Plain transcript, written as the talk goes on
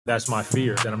That's my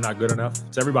fear, that I'm not good enough.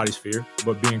 It's everybody's fear,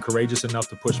 but being courageous enough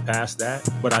to push past that.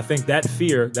 But I think that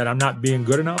fear that I'm not being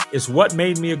good enough is what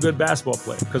made me a good basketball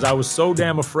player, because I was so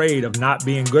damn afraid of not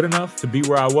being good enough to be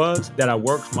where I was that I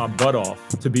worked my butt off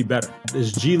to be better.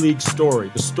 This G League story,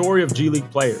 the story of G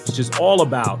League players, is just all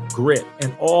about grit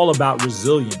and all about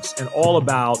resilience and all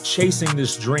about chasing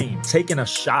this dream, taking a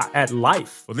shot at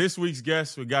life. Well, this week's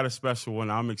guest, we got a special one.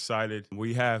 I'm excited.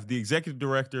 We have the executive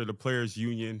director of the Players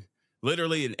Union,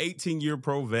 literally an 18-year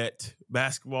pro vet,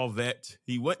 basketball vet.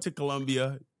 He went to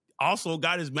Columbia, also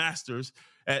got his master's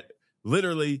at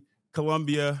literally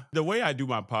Columbia. The way I do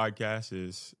my podcast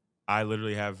is I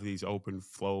literally have these open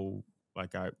flow,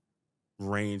 like I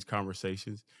range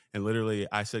conversations. And literally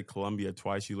I said Columbia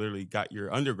twice. You literally got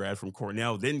your undergrad from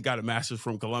Cornell, then got a master's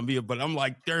from Columbia. But I'm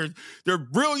like, they're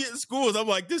brilliant schools. I'm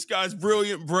like, this guy's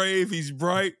brilliant, brave. He's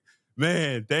bright.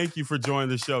 Man, thank you for joining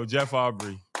the show, Jeff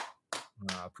Aubry.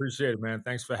 I appreciate it, man.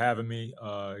 Thanks for having me.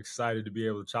 Excited to be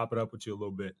able to chop it up with you a little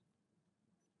bit.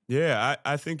 Yeah,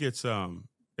 I think it's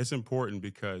important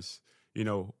because, you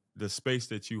know, the space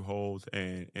that you hold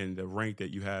and the rank that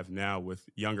you have now with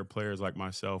younger players like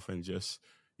myself and just,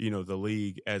 you know, the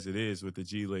league as it is with the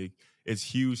G League, it's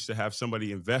huge to have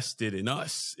somebody invested in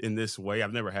us in this way.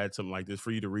 I've never had something like this. For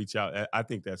you to reach out, I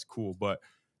think that's cool. But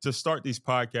to start these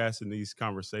podcasts and these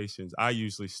conversations, I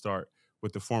usually start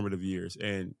with the formative years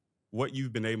and what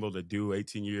you've been able to do,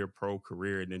 18-year pro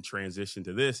career, and then transition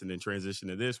to this, and then transition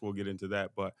to this. We'll get into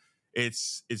that, but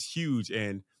it's huge.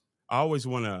 And I always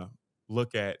want to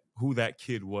look at who that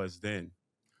kid was then.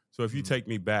 So if you take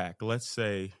me back, let's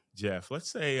say, Jeff,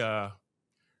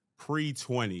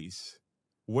 pre-20s,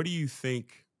 what do you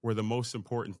think were the most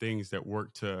important things that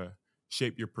worked to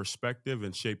shape your perspective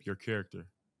and shape your character?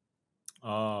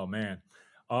 Oh, man.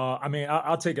 I mean,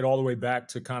 I'll take it all the way back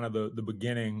to kind of the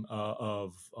beginning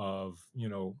of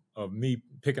me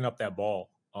picking up that ball,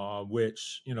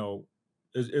 which, you know,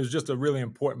 it was just a really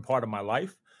important part of my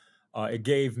life. It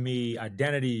gave me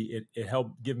identity. It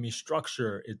helped give me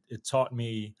structure. It taught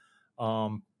me,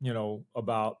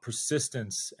 about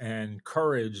persistence and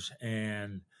courage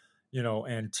and,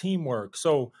 and teamwork.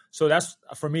 So that's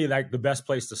for me, like the best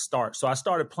place to start. So I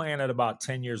started playing at about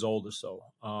 10 years old or so,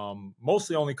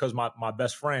 mostly only because my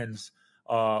best friends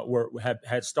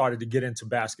had started to get into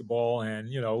basketball, and,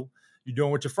 you're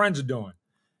doing what your friends are doing.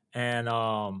 And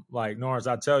like Norense,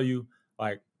 I tell you,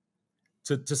 like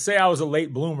to say I was a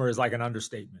late bloomer is like an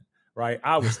understatement, right?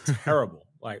 I was terrible,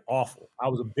 like awful. I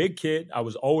was a big kid. I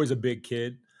was always a big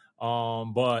kid.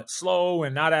 But slow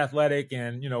and not athletic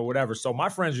and, whatever. So my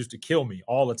friends used to kill me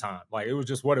all the time. Like it was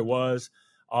just what it was.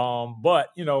 But,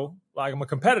 like I'm a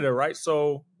competitor, right?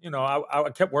 So, I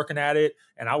kept working at it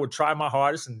and I would try my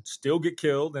hardest and still get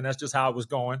killed. And that's just how it was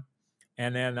going.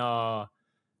 And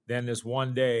then this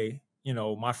one day,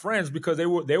 my friends, because they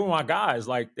were my guys,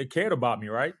 like they cared about me,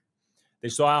 right? They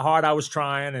saw how hard I was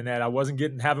trying and that I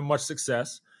wasn't having much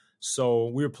success. So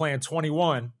we were playing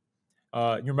 21.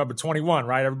 You remember 21,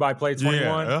 right? Everybody played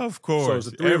 21. Yeah, of course. So it was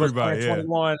the three of us playing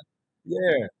 21.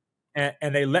 Yeah.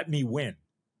 And they let me win.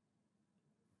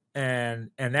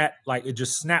 And that, like, it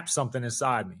just snapped something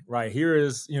inside me, right? Here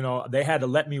is, they had to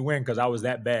let me win because I was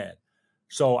that bad.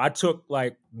 So I took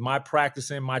like my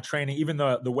practicing, my training, even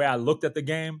the way I looked at the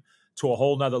game to a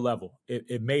whole nother level.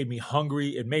 It made me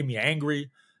hungry. It made me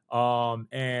angry.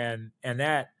 And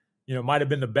that, might have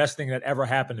been the best thing that ever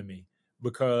happened to me.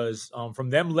 Because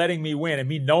from them letting me win and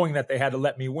me knowing that they had to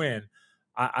let me win,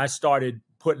 I started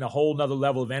putting a whole nother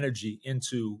level of energy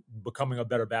into becoming a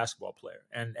better basketball player.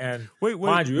 And wait,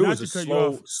 mind you, it was a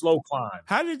slow climb.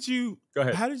 How did you Go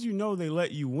ahead. How did you know they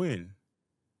let you win?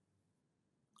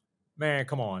 Man,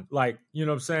 come on. Like, you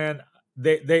know what I'm saying?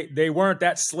 They weren't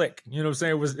that slick. You know what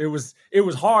I'm saying? It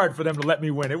was hard for them to let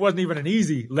me win. It wasn't even an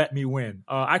easy let me win.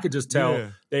 I could just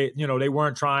tell they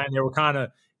weren't trying. They were kind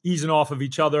of easing off of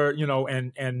each other,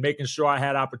 and making sure I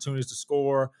had opportunities to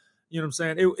score. You know what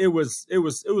I'm saying? It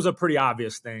was a pretty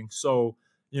obvious thing. So,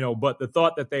 but the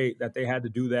thought that they had to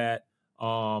do that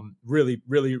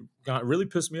really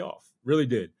pissed me off. Really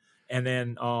did. And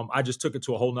then I just took it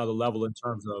to a whole nother level in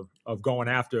terms of going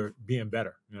after being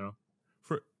better,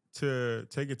 To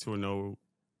take it to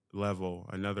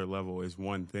another level is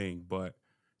one thing, but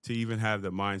to even have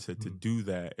the mindset to do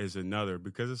that is another,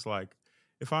 because it's like,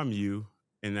 if I'm you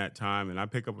in that time and I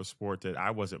pick up a sport that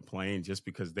I wasn't playing just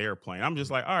because they're playing, I'm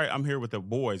just like, all right, I'm here with the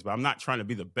boys, but I'm not trying to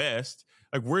be the best.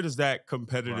 Like, where does that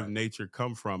competitive nature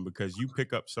come from? Because you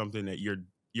pick up something that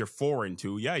you're foreign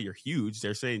to. Yeah, you're huge.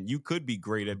 They're saying you could be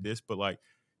great at this, but like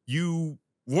you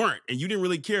weren't, and you didn't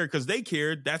really care because they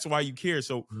cared. That's why you cared.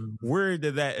 So where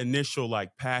did that initial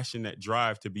like passion, that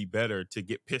drive to be better, to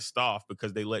get pissed off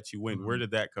because they let you win, where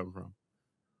did that come from?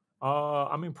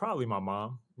 I mean, probably my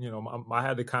mom. I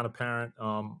had the kind of parent.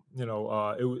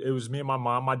 It was me and my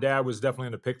mom. My dad was definitely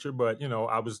in the picture, but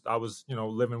I was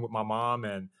living with my mom,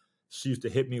 and she used to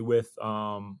hit me with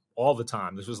all the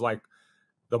time. This was like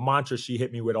the mantra she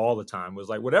hit me with all the time was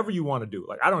like, whatever you want to do,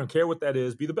 like I don't care what that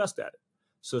is, be the best at it.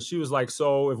 So she was like,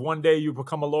 so if one day you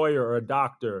become a lawyer or a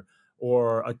doctor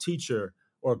or a teacher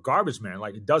or a garbage man,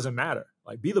 like it doesn't matter.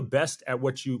 Like be the best at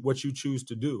what you choose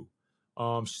to do.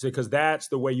 She said, because that's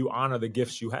the way you honor the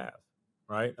gifts you have,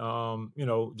 right?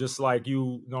 Just like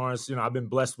you, Norense, I've been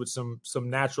blessed with some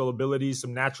natural abilities,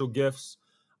 some natural gifts,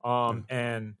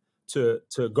 and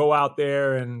to go out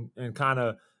there and kind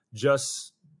of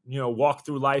just walk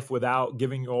through life without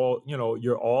giving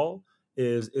your all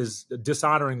is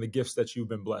dishonoring the gifts that you've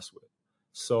been blessed with.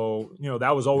 So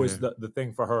that was always the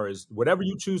thing for her is whatever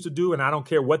you choose to do, and I don't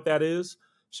care what that is.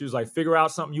 She was like, figure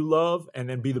out something you love and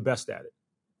then be the best at it.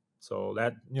 So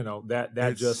that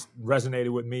that just resonated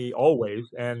with me always,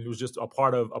 and it was just a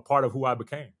part of who I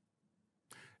became.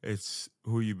 It's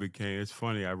who you became. It's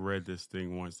funny. I read this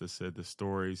thing once that said the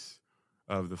stories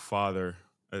of the father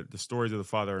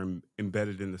are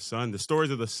embedded in the son. The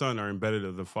stories of the son are embedded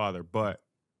in the father. But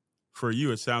for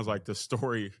you, it sounds like the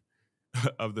story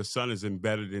of the son is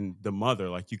embedded in the mother.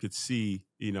 Like you could see,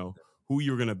 who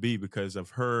you're going to be because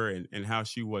of her and how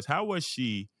she was. How was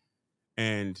she?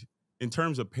 And in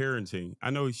terms of parenting, I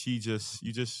know you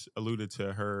just alluded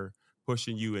to her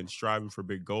pushing you and striving for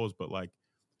big goals, but like,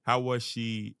 how was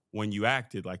she when you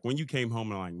acted? Like when you came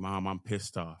home and like, Mom, I'm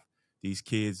pissed off. These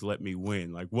kids let me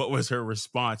win. Like, what was her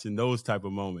response in those type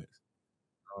of moments?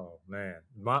 Oh man,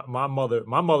 my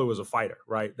mother was a fighter,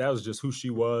 right? That was just who she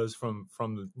was from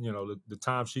the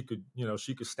time she could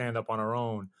stand up on her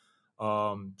own.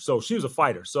 So she was a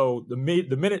fighter. So the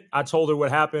minute I told her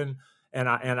what happened, and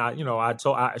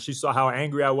she saw how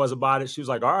angry I was about it. She was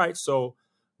like, all right, so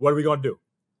what are we gonna do?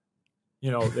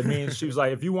 That means she was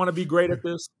like, if you want to be great at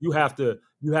this, you have to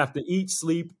eat,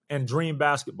 sleep, and dream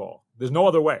basketball. There's no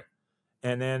other way.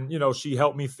 And then, she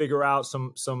helped me figure out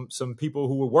some people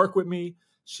who would work with me.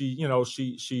 She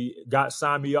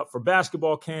signed me up for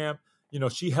basketball camp.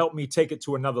 She helped me take it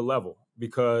to another level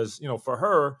because, for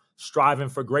her, striving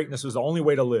for greatness was the only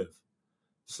way to live.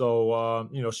 So,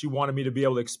 she wanted me to be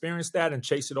able to experience that and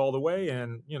chase it all the way.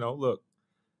 And, look,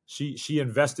 she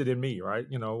invested in me, right?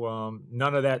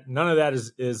 None of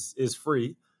that is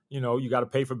free. You got to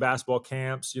pay for basketball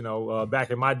camps. Back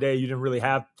in my day, you didn't really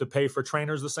have to pay for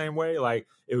trainers the same way. Like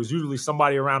it was usually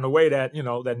somebody around the way that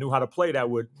that knew how to play that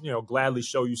would gladly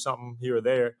show you something here or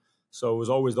there. So it was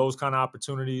always those kind of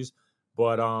opportunities.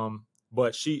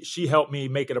 But she helped me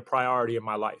make it a priority in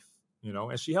my life.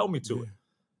 And she held me to it.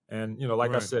 And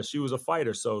like I said, she was a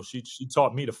fighter, so she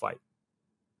taught me to fight.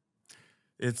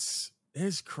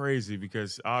 It's crazy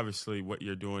because obviously what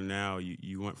you're doing now,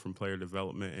 you went from player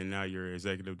development and now you're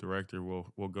executive director.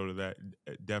 We'll go to that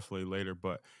definitely later.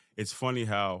 But it's funny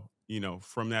how,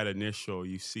 from that initial,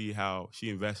 you see how she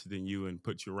invested in you and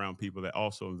put you around people that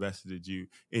also invested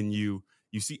in you.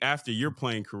 You see after your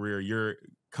playing career, you're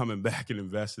coming back and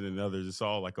investing in others. It's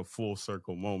all like a full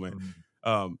circle moment.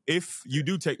 If you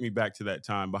do take me back to that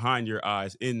time behind your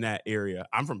eyes in that area,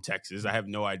 I'm from Texas. I have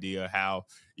no idea how,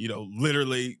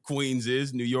 literally Queens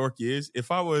is, New York is.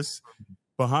 If I was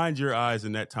behind your eyes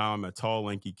in that time, I'm a tall,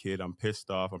 lanky kid. I'm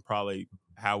pissed off. I'm probably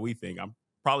how we think. I'm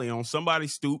probably on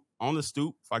somebody's stoop, on the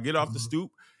stoop. If I get off the stoop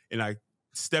and I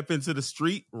step into the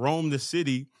street, roam the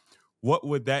city, what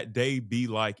would that day be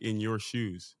like in your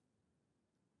shoes?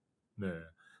 Yeah.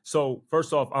 So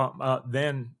first off,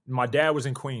 then my dad was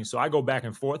in Queens, so I go back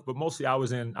and forth, but mostly I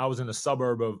was in a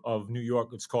suburb of New York.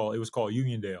 It was called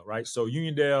Uniondale, right? So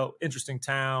Uniondale, interesting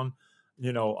town.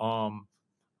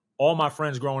 All my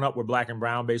friends growing up were black and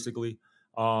brown, basically.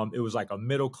 It was like a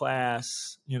middle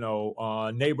class,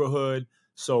 neighborhood.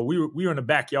 So we were in the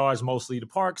backyards mostly, the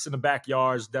parks and the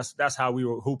backyards. That's how we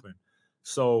were hooping.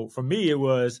 So for me, it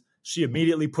was she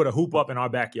immediately put a hoop up in our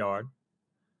backyard.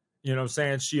 You know what I'm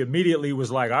saying? She immediately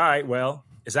was like, all right, well,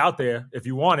 it's out there. If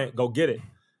you want it, go get it.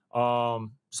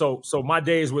 So my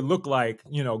days would look like,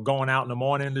 going out in the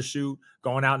morning to shoot,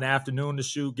 going out in the afternoon to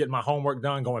shoot, getting my homework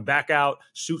done, going back out,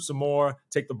 shoot some more,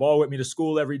 take the ball with me to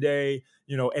school every day.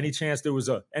 Anytime there was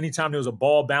a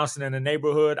ball bouncing in the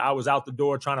neighborhood, I was out the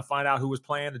door trying to find out who was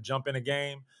playing to jump in a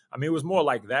game. I mean, it was more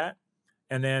like that.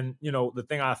 And then, the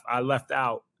thing I left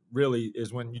out really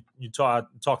is when you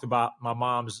talked about my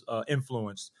mom's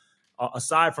influence.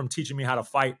 Aside from teaching me how to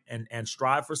fight and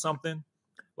strive for something,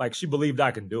 like she believed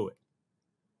I can do it.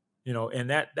 And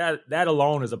that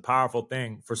alone is a powerful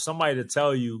thing for somebody to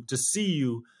tell you, to see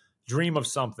you dream of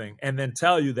something and then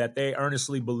tell you that they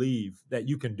earnestly believe that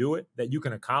you can do it, that you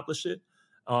can accomplish it.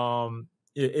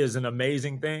 Is an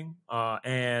amazing thing.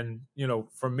 And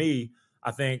for me,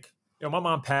 I think my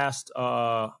mom passed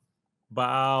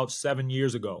about 7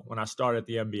 years ago when I started at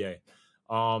the NBA.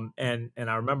 And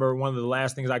I remember one of the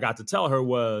last things I got to tell her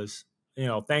was,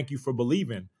 thank you for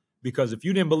believing, because if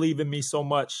you didn't believe in me so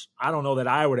much, I don't know that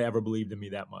I would have ever believed in me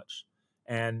that much.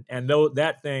 And though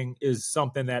that thing is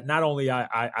something that not only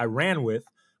I ran with,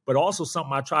 but also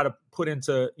something I try to put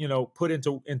into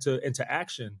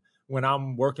action when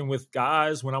I'm working with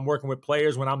guys, when I'm working with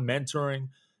players, when I'm mentoring.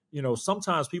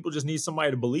 Sometimes people just need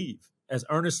somebody to believe as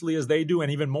earnestly as they do,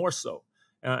 and even more so.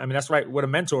 I mean, that's right. What a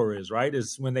mentor is, right?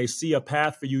 Is when they see a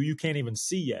path for you, you can't even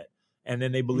see yet, and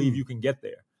then they believe you can get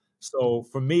there. So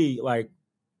for me, like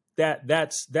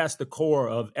that's the core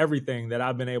of everything that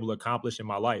I've been able to accomplish in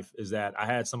my life, is that I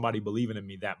had somebody believing in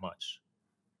me that much.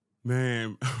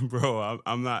 Man, bro,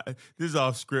 I'm not, this is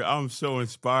off script. I'm so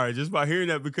inspired just by hearing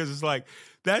that, because it's like,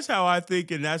 that's how I think.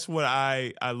 And that's what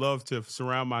I love to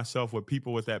surround myself with,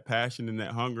 people with that passion and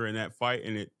that hunger and that fight.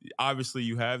 And obviously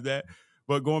you have that,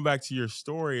 but going back to your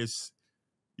story, it's,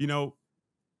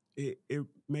 it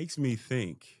makes me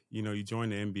think, you join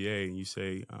the NBA and you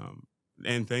say,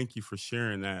 and thank you for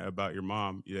sharing that about your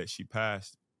mom, that she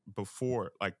passed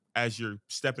before, like, as you're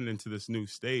stepping into this new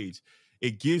stage.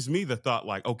 It gives me the thought,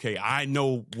 like, okay, I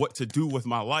know what to do with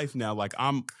my life now. Like,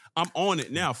 I'm on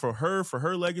it now for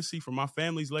her legacy, for my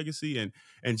family's legacy,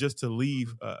 and just to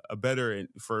leave a better, and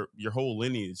for your whole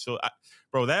lineage. So,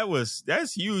 bro,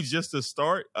 that's huge just to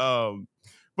start.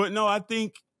 But no, I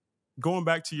think, going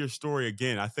back to your story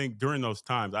again, I think during those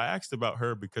times, I asked about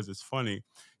her because it's funny.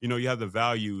 You have the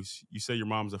values. You say your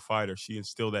mom's a fighter. She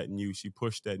instilled that in you. She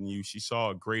pushed that in you. She saw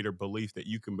a greater belief that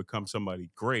you can become somebody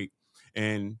great.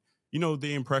 And,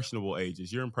 the impressionable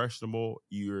ages. You're impressionable.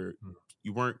 You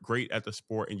weren't great at the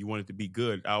sport and you wanted to be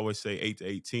good. I always say 8 to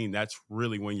 18. That's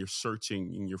really when you're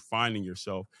searching and you're finding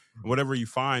yourself. And whatever you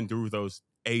find through those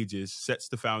ages sets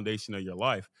the foundation of your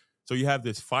life. So you have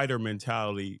this fighter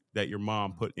mentality that your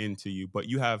mom put into you, but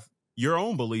you have your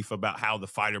own belief about how the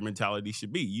fighter mentality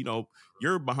should be.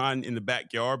 You're behind in the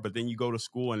backyard, but then you go to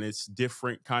school and it's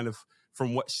different kind of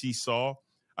from what she saw.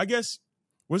 I guess,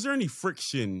 was there any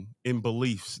friction in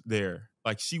beliefs there?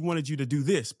 Like, she wanted you to do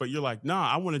this, but you're like,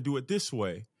 nah, I want to do it this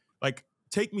way. Like,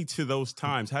 take me to those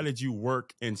times. How did you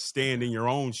work and stand in your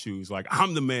own shoes? Like,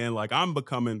 I'm the man, like I'm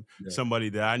becoming somebody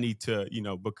that I need to,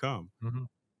 become. Mm-hmm.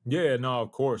 Yeah, no,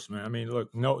 of course, man. I mean, look,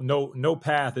 no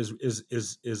path is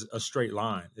a straight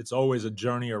line. It's always a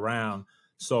journey around.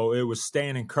 So it was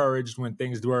staying encouraged when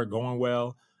things weren't going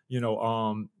well.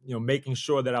 Making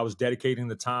sure that I was dedicating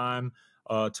the time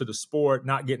to the sport,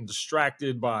 not getting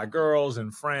distracted by girls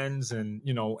and friends, and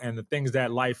and the things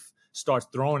that life starts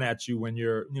throwing at you when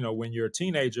you're a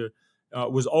teenager.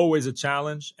 Was always a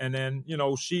challenge. And then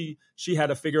she had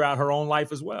to figure out her own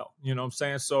life as well. You know what I'm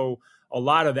saying? So a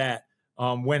lot of that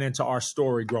went into our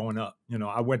story growing up.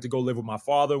 I went to go live with my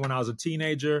father when I was a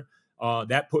teenager.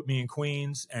 That put me in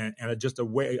Queens, and just a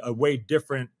way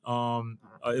different. It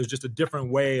was just a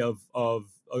different way of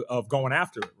going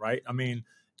after it, right? I mean,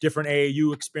 different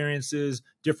AAU experiences,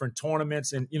 different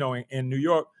tournaments, and in New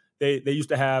York, they used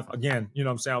to have, again,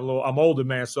 I'm saying, I'm older,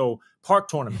 man, so park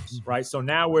tournaments, right? So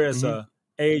now whereas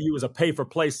AAU is a pay for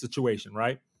play situation,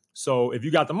 right? So if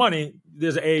you got the money,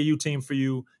 there's an AAU team for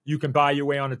you. You can buy your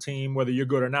way on a team, whether you're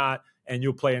good or not, and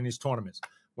you'll play in these tournaments.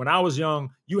 When I was young,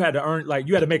 you had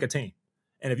to make a team.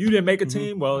 And if you didn't make a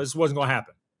team, well, this wasn't going to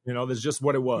happen. That's just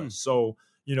what it was. So,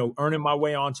 earning my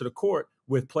way onto the court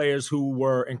with players who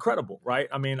were incredible, right?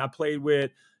 I mean, I played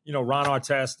with, Ron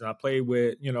Artest, and I played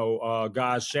with,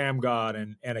 guys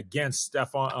Shamgod and against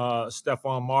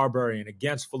Stephon Marbury, and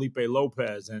against Felipe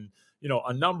Lopez, and,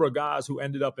 a number of guys who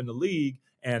ended up in the league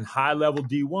and high level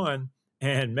D1.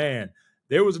 And man,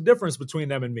 there was a difference between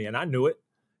them and me. And I knew it,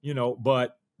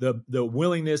 but the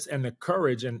willingness and the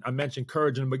courage, and I mentioned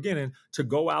courage in the beginning, to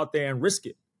go out there and risk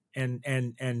it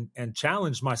and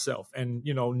challenge myself, and,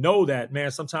 know that, man,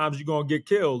 sometimes you're going to get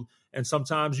killed and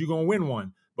sometimes you're going to win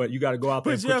one, but you got to go out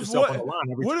there and Jeff, put yourself on the line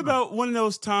every time. What about when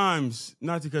those times,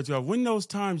 not to cut you off, when those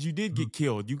times you did get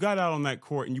killed, you got out on that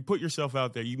court and you put yourself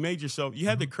out there, you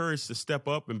had the courage to step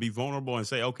up and be vulnerable and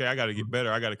say, okay, I got to get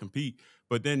better, I got to compete.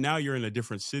 But then now you're in a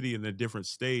different city, in a different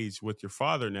stage with your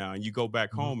father now, and you go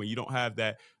back home and you don't have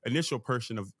that initial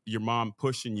person of your mom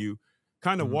pushing you.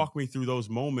 Kind of walk me through those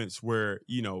moments where,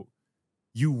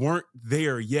 you weren't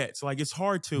there yet. So, like, it's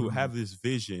hard to have this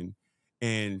vision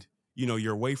and, you know,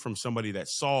 you're away from somebody that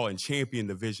saw and championed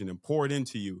the vision and poured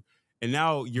into you. And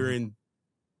now you're in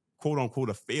quote unquote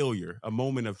a failure, a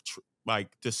moment of like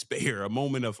despair, a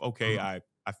moment of, okay, I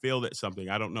failed at something.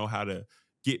 I don't know how to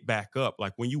get back up.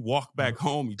 Like when you walk back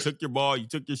home, you took your ball, you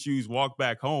took your shoes, walk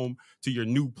back home to your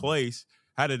new place.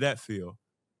 How did that feel?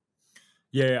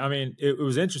 Yeah, I mean, it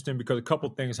was interesting because a couple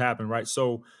things happened, right?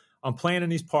 So I'm playing in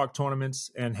these park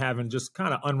tournaments and having just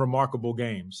kind of unremarkable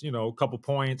games, you know, a couple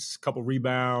points, couple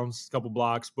rebounds, couple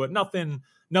blocks, but nothing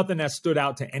that stood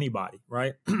out to anybody,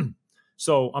 right?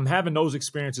 So I'm having those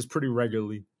experiences pretty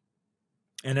regularly.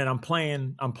 And then I'm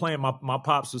playing my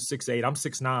pops was 6'8", I'm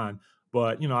 6'9",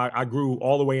 but you know, I grew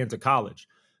all the way into college.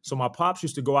 So my pops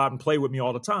used to go out and play with me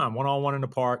all the time, one-on-one in the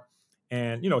park.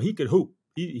 And, you know, he could hoop.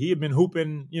 He had been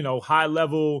hooping, you know, high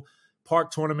level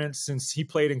park tournaments since he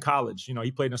played in college. You know,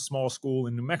 he played in a small school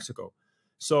in New Mexico.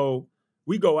 So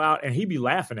we go out and he'd be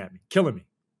laughing at me, killing me.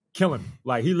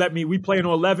 Like we played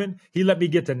on 11, he let me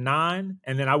get to 9,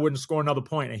 and then I wouldn't score another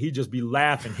point, and he'd just be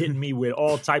laughing, hitting me with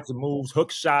all types of moves,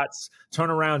 hook shots,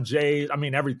 turnaround J's, I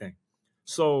mean, everything.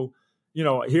 So, you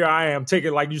know, here I am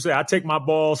taking, like you said, I take my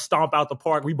ball, stomp out the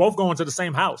park. We both go into the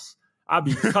same house. I'd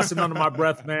be cussing under my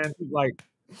breath, man. Like,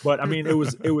 but I mean,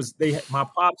 my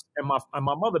pops and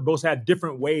my mother both had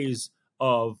different ways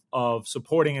of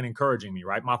supporting and encouraging me,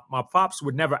 right? My pops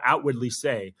would never outwardly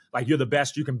say, like, you're the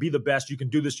best, you can be the best, you can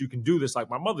do this, like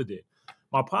my mother did.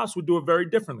 My pops would do it very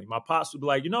differently. My pops would be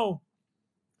like, you know,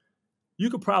 you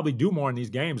could probably do more in these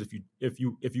games if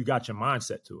you got your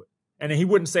mindset to it. And then he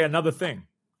wouldn't say another thing,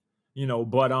 you know,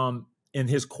 but in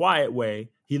his quiet way,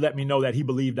 he let me know that he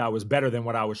believed I was better than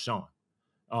what I was showing.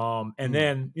 And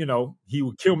then, you know, he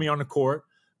would kill me on the court,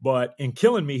 but in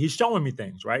killing me, he's showing me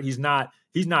things, right? He's not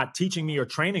teaching me or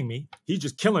training me. He's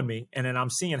just killing me. And then I'm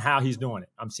seeing how he's doing it.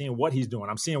 I'm seeing what he's doing.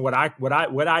 I'm seeing what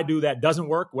I do that doesn't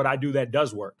work, what I do that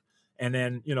does work. And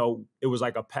then, you know, it was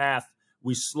like a path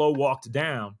we slow walked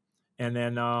down. And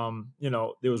then, you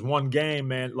know, there was one game,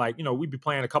 man, like, you know, we'd be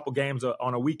playing a couple games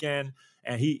on a weekend,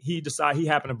 and he decided he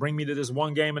happened to bring me to this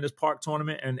one game in this park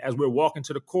tournament. And as we're walking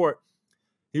to the court,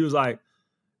 he was like,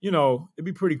 you know, it'd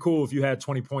be pretty cool if you had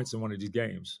 20 points in one of these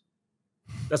games.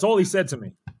 That's all he said to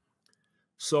me.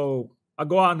 So I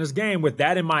go out in this game with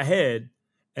that in my head,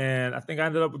 and I think I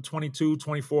ended up with 22,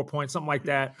 24 points, something like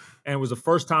that. And it was the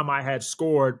first time I had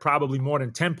scored probably more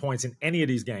than 10 points in any of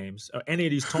these games or any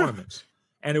of these tournaments.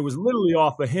 And it was literally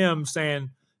off of him saying,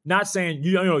 not saying,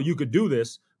 you know, you could do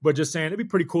this, but just saying it'd be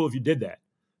pretty cool if you did that.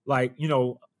 Like, you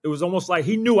know, it was almost like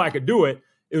he knew I could do it.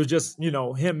 It was just, you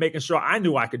know, him making sure I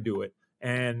knew I could do it.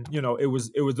 And, you know, it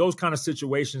was those kind of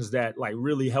situations that like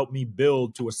really helped me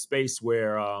build to a space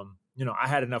where, you know, I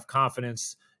had enough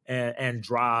confidence and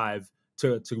drive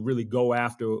to really go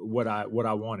after what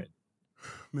I wanted.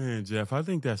 Man, Jeff, I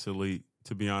think that's elite,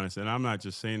 to be honest. And I'm not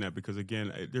just saying that because,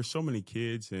 again, there's so many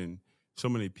kids and so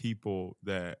many people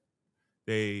that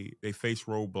they face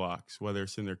roadblocks, whether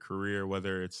it's in their career,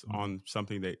 whether it's on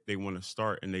something that they want to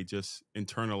start, and they just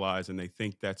internalize and they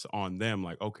think that's on them.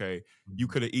 Like, okay, you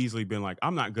could have easily been like,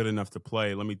 I'm not good enough to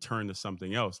play, let me turn to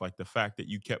something else. Like the fact that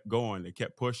you kept going, they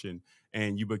kept pushing,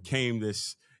 and you became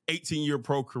this 18-year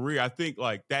pro career. I think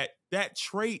like that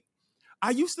trait, I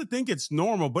used to think it's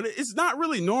normal, but it's not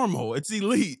really normal. It's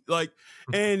elite. Like,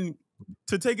 and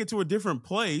to take it to a different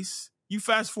place, you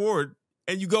fast forward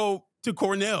and you go to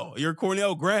Cornell. You're a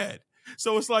Cornell grad.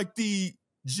 So it's like the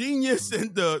genius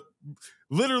and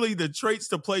literally the traits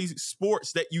to play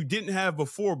sports that you didn't have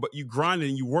before, but you grinded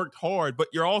and you worked hard, but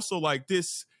you're also like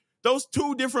those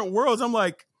two different worlds. I'm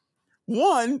like,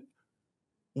 one,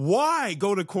 why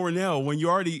go to Cornell when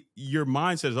your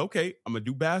mind says, okay, I'm going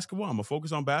to do basketball. I'm going to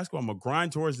focus on basketball. I'm going to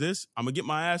grind towards this. I'm going to get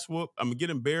my ass whooped. I'm going to get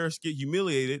embarrassed, get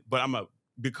humiliated, but I'm going to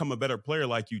become a better player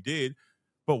like you did.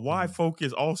 But why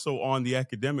focus also on the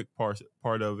academic part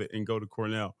of it and go to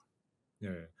Cornell?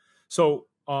 Yeah. So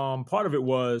part of it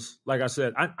was, like I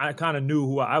said, I kind of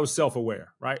knew I was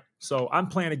self-aware, right? So I'm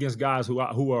playing against guys who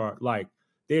are like,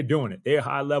 they're doing it. They're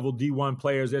high-level D1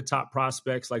 players. They're top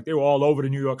prospects. Like they were all over the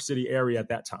New York City area at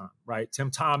that time, right? Tim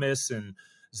Thomas and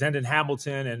Zendon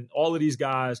Hamilton and all of these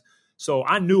guys. So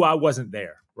I knew I wasn't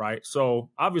there, right? So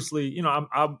obviously, you know,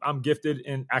 I'm gifted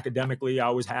in academically. I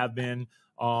always have been.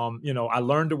 You know, I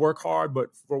learned to work hard,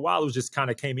 but for a while it was just kind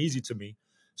of came easy to me.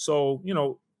 So, you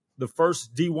know, the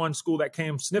first D1 school that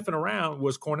came sniffing around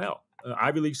was Cornell, an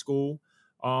Ivy League school.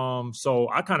 So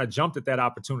I kind of jumped at that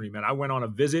opportunity, man. I went on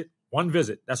one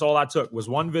visit. That's all I took was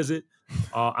one visit.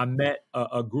 I met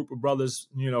a group of brothers,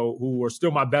 you know, who are still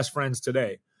my best friends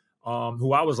today.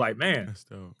 Who I was like, man,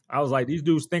 I was like, these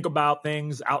dudes think about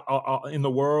things out in the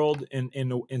world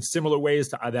in similar ways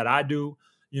that I do.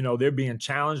 they're being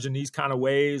challenged in these kind of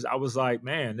ways. I was like,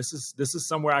 man, this is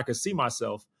somewhere I could see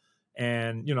myself.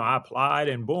 And, I applied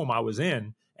and boom, I was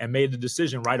in and made the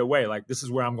decision right away. Like, this is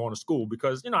where I'm going to school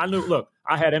because, I knew, look,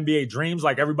 I had NBA dreams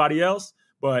like everybody else,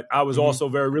 but I was also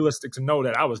very realistic to know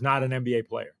that I was not an NBA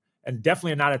player and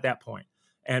definitely not at that point.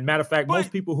 And matter of fact,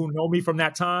 most people who know me from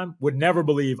that time would never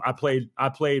believe I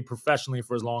played professionally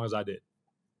for as long as I did.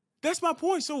 That's my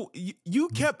point. So you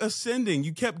kept ascending,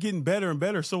 you kept getting better and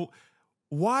better. So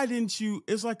why didn't you?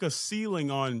 It's like a ceiling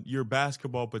on your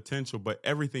basketball potential, but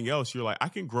everything else, you're like, I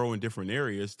can grow in different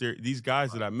areas. These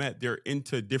guys that I met, they're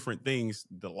into different things,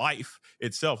 the life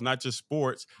itself, not just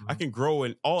sports. I can grow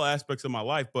in all aspects of my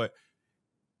life, but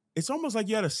it's almost like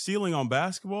you had a ceiling on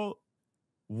basketball.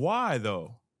 Why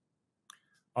though?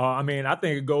 I mean, I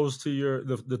think it goes to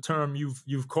the term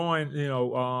you've coined,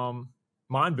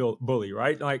 mind bully,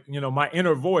 right? Like, my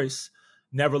inner voice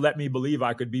never let me believe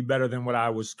I could be better than what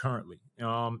I was currently.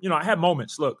 I had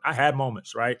moments. Look, I had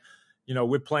moments, right?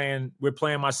 We're playing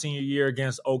my senior year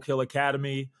against Oak Hill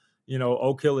Academy.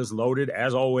 Oak Hill is loaded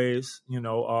as always,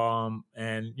 and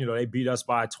they beat us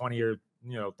by 20 or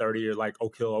 30 or like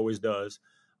Oak Hill always does.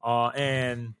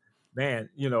 And man,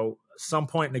 some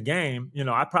point in the game,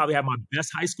 I probably had my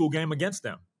best high school game against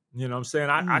them. You know what I'm saying?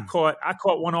 I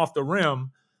caught one off the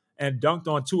rim and dunked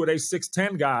on two of their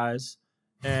 6'10" guys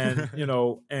and,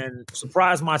 and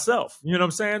surprised myself. You know what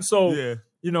I'm saying? So,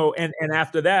 and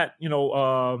after that,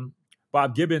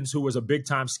 Bob Gibbons, who was a big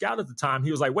time scout at the time,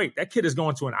 he was like, wait, that kid is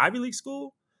going to an Ivy League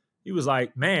school? He was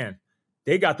like, man,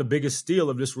 they got the biggest steal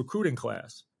of this recruiting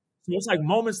class. So it's like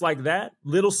moments like that,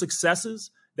 little successes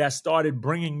that started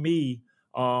bringing me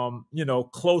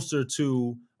closer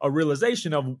to a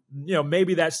realization of,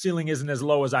 maybe that ceiling isn't as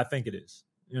low as I think it is,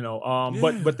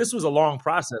 but this was a long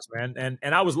process, man.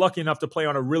 And I was lucky enough to play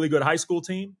on a really good high school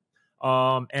team.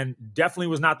 And definitely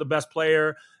was not the best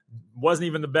player. Wasn't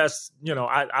even the best.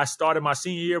 I started my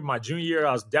senior year, my junior year,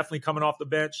 I was definitely coming off the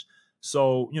bench.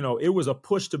 So, it was a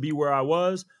push to be where I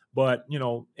was. But,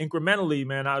 incrementally,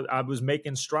 man, I was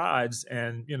making strides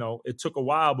and, it took a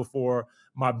while before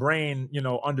my brain,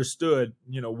 understood,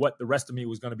 what the rest of me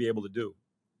was going to be able to do.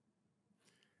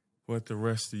 What the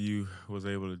rest of you was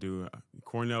able to do.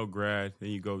 Cornell grad, then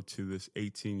you go to this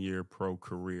 18-year pro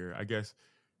career. I guess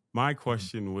my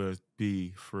question would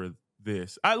be for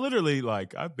this. I literally,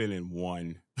 I've been in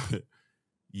one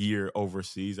year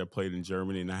overseas. I played in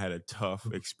Germany and I had a tough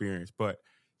experience, but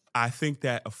I think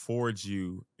that affords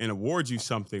you and awards you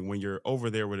something when you're over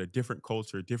there with a different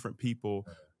culture, different people,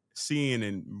 seeing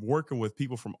and working with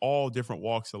people from all different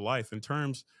walks of life. In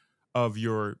terms of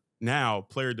your now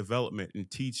player development and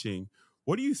teaching,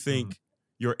 what do you think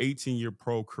your 18-year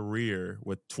pro career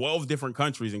with 12 different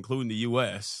countries, including the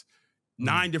U.S.,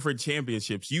 9 different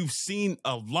championships, you've seen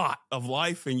a lot of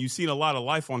life and you've seen a lot of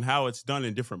life on how it's done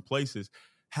in different places.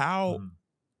 How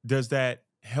does that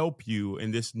help you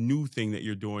in this new thing that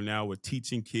you're doing now with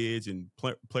teaching kids and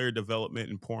player development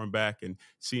and pouring back and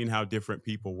seeing how different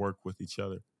people work with each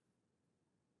other?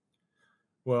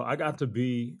 Well, I got to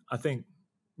be, I think,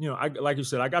 like you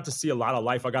said, I got to see a lot of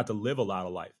life. I got to live a lot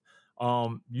of life.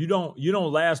 You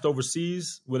don't last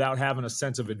overseas without having a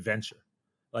sense of adventure.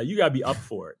 Like, you got to be up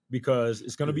for it because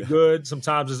it's going to be good.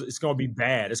 Sometimes it's going to be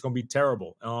bad. It's going to be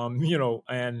terrible.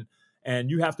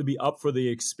 And you have to be up for the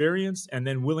experience and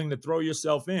then willing to throw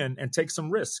yourself in and take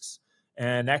some risks.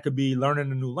 And that could be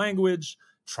learning a new language,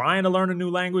 trying to learn a new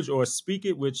language or speak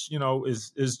it, which,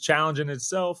 is challenging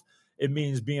itself. It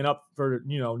means being up for,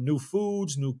 new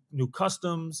foods, new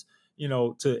customs,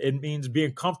 it means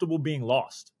being comfortable being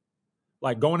lost.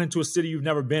 Like going into a city you've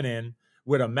never been in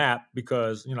with a map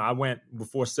because, I went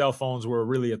before cell phones were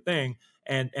really a thing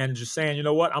and just saying, you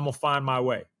know what, I'm going to find my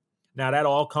way. Now, that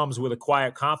all comes with a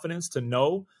quiet confidence to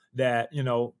know that,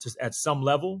 just at some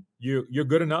level, you're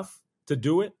good enough to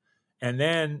do it. And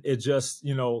then it just,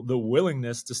 the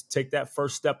willingness to take that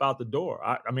first step out the door.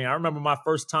 I remember my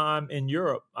first time in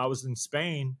Europe. I was in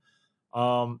Spain.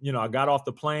 I got off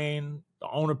the plane. The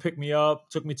owner picked me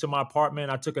up, took me to my apartment.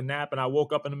 I took a nap and I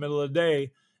woke up in the middle of the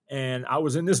day and I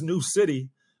was in this new city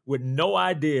with no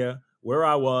idea where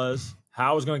I was,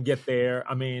 how I was going to get there.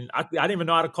 I didn't even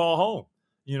know how to call home.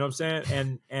 You know what I'm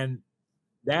saying? And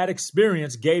that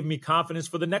experience gave me confidence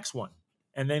for the next one.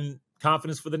 And then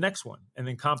confidence for the next one. And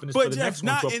then confidence for the next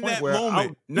one. Not in that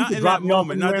moment. Not in that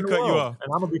moment. Not to cut you off.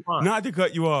 And I'm going to be fine. Not to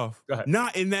cut you off. Go ahead.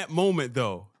 Not in that moment,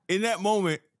 though. In that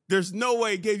moment, there's no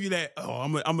way it gave you that,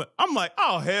 I'm like,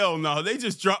 oh, hell no. They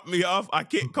just dropped me off. I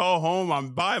can't call home. I'm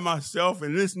by myself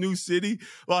in this new city.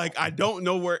 Like, I don't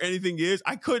know where anything is.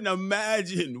 I couldn't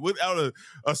imagine without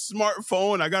a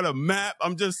smartphone. I got a map.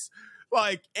 I'm just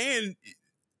like, and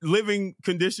living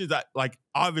conditions, like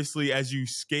obviously as you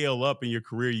scale up in your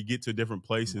career, you get to different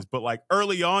places. But like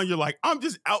early on, you're like, I'm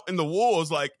just out in the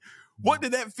wolves. Like, what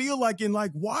did that feel like? And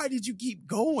like, why did you keep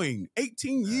going?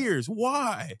 18 years.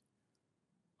 Why?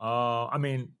 I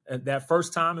mean, at that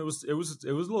first time it was a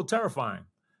little terrifying,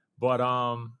 but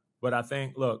I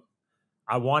think, look,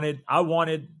 I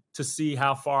wanted to see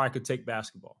how far I could take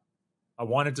basketball. I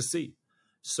wanted to see.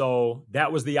 So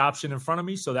that was the option in front of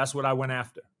me. So that's what I went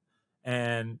after.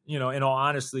 And, you know, in all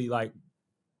honesty, like,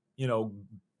 you know,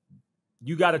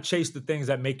 you got to chase the things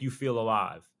that make you feel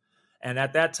alive. And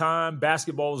at that time,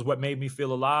 basketball was what made me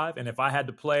feel alive. And if I had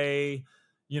to play,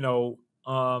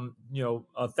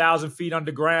 1,000 feet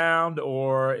underground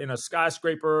or in a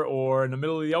skyscraper or in the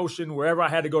middle of the ocean, wherever I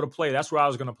had to go to play, that's where I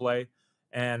was going to play.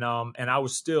 And I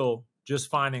was still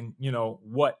just finding,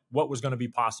 what was going to be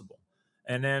possible.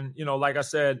 And then, like I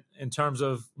said, in terms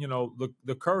of,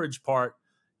 the courage part,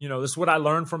 this is what I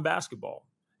learned from basketball.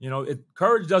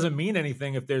 Courage doesn't mean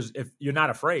anything if you're not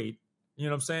afraid. You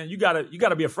know what I'm saying? You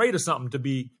gotta be afraid of something to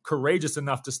be courageous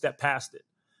enough to step past it.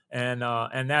 And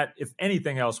that, if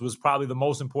anything else, was probably the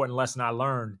most important lesson I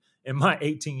learned in my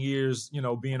 18 years,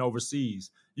 being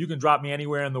overseas. You can drop me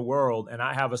anywhere in the world, and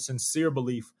I have a sincere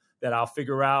belief that I'll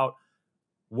figure out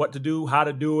what to do, how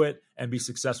to do it, and be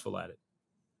successful at it.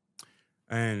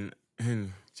 And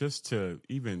just to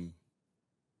even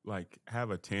like have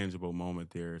a tangible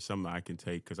moment there, something I can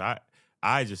take, because I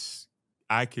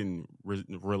can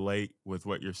relate with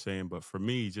what you're saying, but for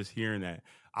me, just hearing that,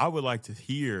 I would like to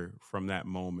hear from that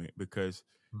moment, because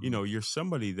you're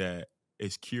somebody that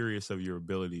is curious of your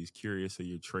abilities, curious of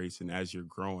your traits, and as you're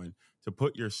growing, to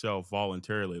put yourself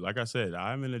voluntarily. Like I said,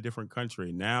 I'm in a different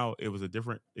country now. It was a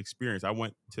different experience. I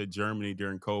went to Germany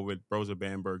during COVID, Rosa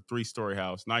Bamberg, 3-story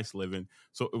house, nice living.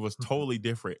 So it was totally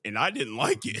different, and I didn't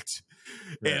like it.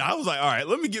 Yeah. And I was like, all right,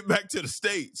 let me get back to the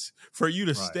States. For you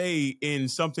to stay in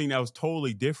something that was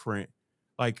totally different,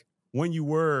 like when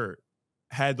you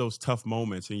had those tough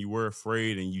moments and you were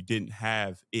afraid and you didn't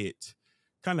have it,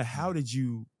 kind of how did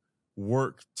you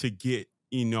work to get,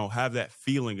 have that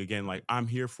feeling again, like I'm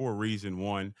here for a reason,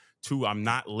 1, 2, I'm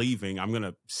not leaving. I'm going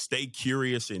to stay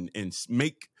curious and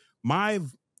make my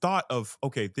thought of,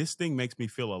 okay, this thing makes me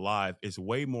feel alive is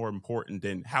way more important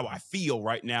than how I feel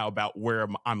right now about where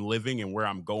I'm living and where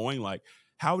I'm going. Like,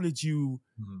 how did you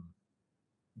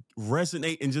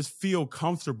resonate and just feel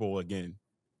comfortable again?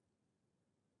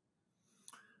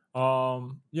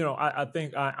 I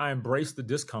think I embrace the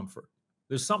discomfort.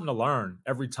 There's something to learn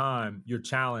every time you're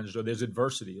challenged or there's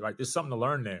adversity, right? There's something to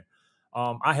learn there.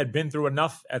 I had been through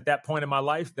enough at that point in my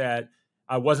life that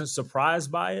I wasn't surprised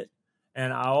by it.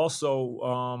 And I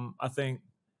also, I think,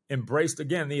 embraced,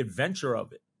 again, the adventure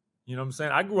of it. You know what I'm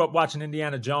saying? I grew up watching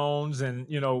Indiana Jones, and,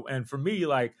 and for me,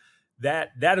 like,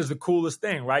 that is the coolest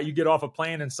thing, right? You get off a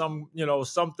plane in some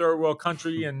third world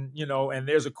country, and, and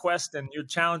there's a quest and you're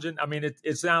challenging. I mean,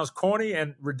 it sounds corny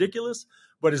and ridiculous,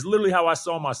 but it's literally how I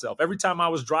saw myself. Every time I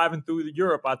was driving through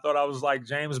Europe, I thought I was like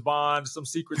James Bond, some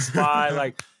secret spy,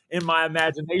 like in my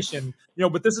imagination,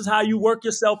 but this is how you work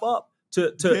yourself up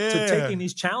to taking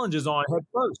these challenges on head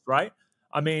first, right?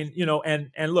 I mean,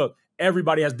 and look,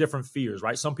 everybody has different fears,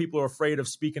 right? Some people are afraid of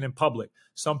speaking in public.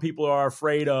 Some people are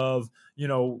afraid of,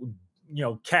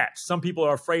 cats. Some people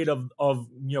are afraid of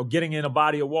getting in a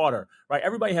body of water, right?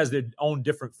 Everybody has their own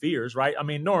different fears, right? I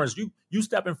mean, Norense, you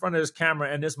step in front of this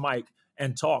camera and this mic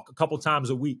and talk a couple times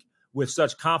a week with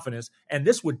such confidence, and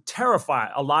this would terrify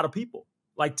a lot of people,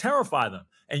 like terrify them.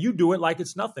 And you do it like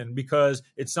it's nothing because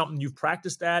it's something you've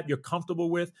practiced at, you're comfortable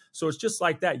with. So it's just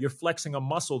like that. You're flexing a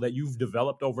muscle that you've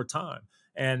developed over time.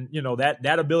 And,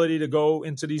 that ability to go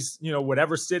into these,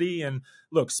 whatever city. And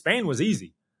look, Spain was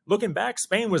easy. Looking back,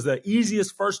 Spain was the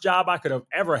easiest first job I could have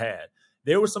ever had.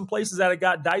 There were some places that it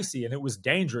got dicey and it was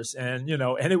dangerous and,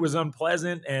 and it was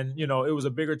unpleasant and, it was a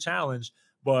bigger challenge.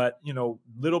 But,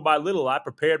 little by little, I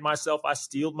prepared myself. I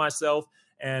steeled myself.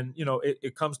 And,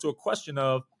 it comes to a question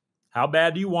of how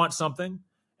bad do you want something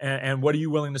and what are you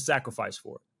willing to sacrifice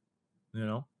for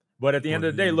it? But at the end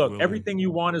of the day, look, everything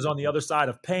you want is on the other side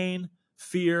of pain,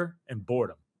 fear, and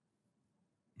boredom.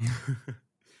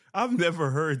 I've never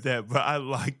heard that, but I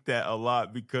like that a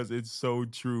lot because it's so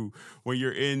true. When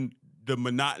you're in the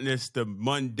monotonous, the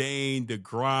mundane, the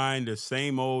grind, the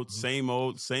same old,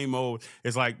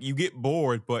 it's like you get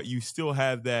bored, but you still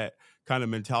have that kind of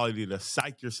mentality to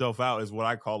psych yourself out is what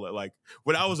I call it. Like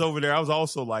when I was over there, I was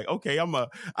also like, okay,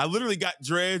 I literally got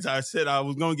dreads. I said I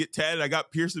was going to get tatted. I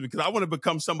got piercings because I want to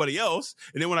become somebody else.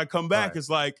 And then when I come back, It's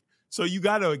like, so you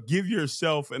got to give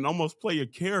yourself and almost play a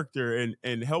character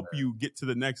and help you get to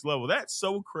the next level. That's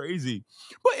so crazy.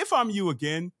 But if I'm you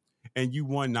again, and you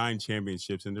won 9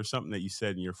 championships. And there's something that you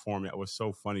said in your form that was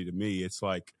so funny to me. It's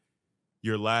like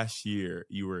your last year,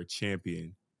 you were a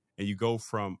champion, and you go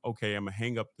from, okay, I'm going to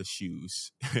hang up the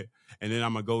shoes, and then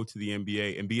I'm going to go to the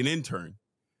NBA and be an intern.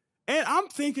 And I'm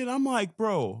thinking, I'm like,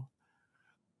 bro,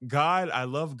 God, I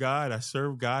love God. I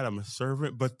serve God. I'm a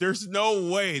servant, but there's no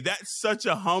way. That's such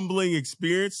a humbling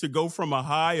experience to go from a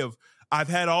high of, I've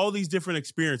had all these different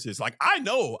experiences. Like, I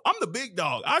know I'm the big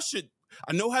dog. I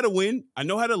know how to win. I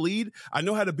know how to lead. I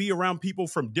know how to be around people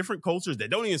from different cultures that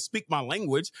don't even speak my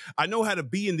language. I know how to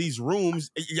be in these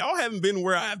rooms. Y'all haven't been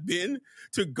where I've been,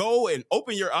 to go and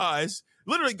open your eyes,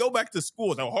 literally go back to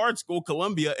school, the hard school,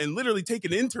 Columbia, and literally take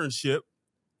an internship.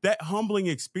 That humbling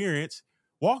experience.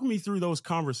 Walk me through those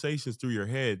conversations through your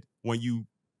head when you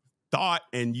thought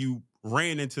and you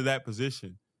ran into that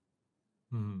position.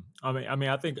 Mm-hmm.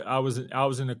 I think I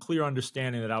was in a clear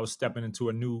understanding that I was stepping into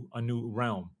a new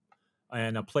realm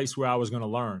and a place where I was going to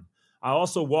learn. I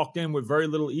also walked in with very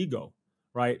little ego,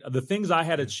 right? The things I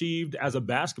had achieved as a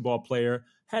basketball player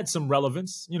had some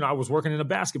relevance. You know, I was working in a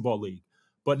basketball league,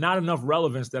 but not enough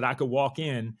relevance that I could walk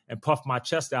in and puff my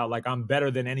chest out like I'm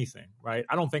better than anything, right?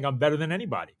 I don't think I'm better than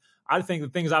anybody. I think the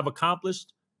things I've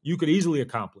accomplished, you could easily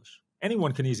accomplish.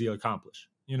 Anyone can easily accomplish.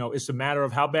 You know, it's a matter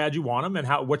of how bad you want them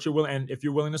and what you're willing, and if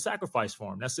you're willing to sacrifice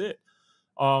for them. That's it.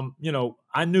 You know,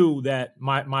 I knew that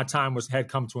my time had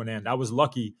come to an end. I was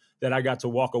lucky that I got to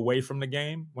walk away from the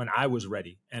game when I was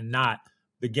ready, and not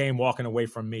the game walking away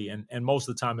from me. And most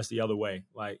of the time it's the other way.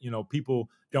 Like, you know, people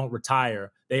don't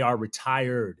retire. They are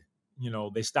retired. You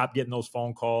know, they stop getting those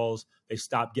phone calls. They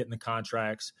stop getting the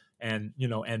contracts. And, you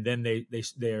know, and then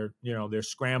they're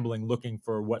scrambling, looking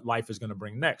for what life is going to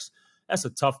bring next. That's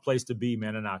a tough place to be,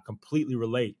 man. And I completely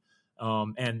relate.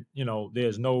 And, you know,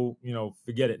 there's no, you know,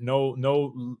 forget it.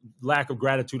 No lack of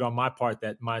gratitude on my part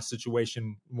that my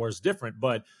situation was different.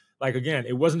 But like, again,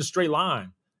 it wasn't a straight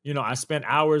line. You know, I spent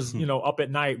hours, you know, up at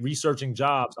night researching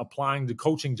jobs, applying to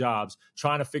coaching jobs,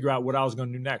 trying to figure out what I was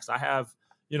going to do next. I have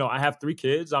 3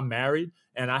 kids. I'm married,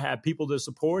 and I had people to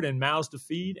support and mouths to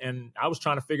feed. And I was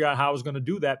trying to figure out how I was going to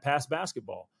do that past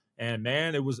basketball. And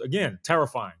man, it was, again,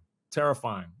 terrifying,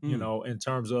 you know, in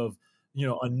terms of, you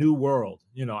know, a new world.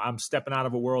 You know, I'm stepping out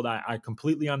of a world I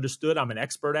completely understood, I'm an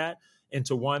expert at,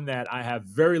 into one that I have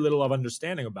very little of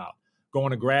understanding about.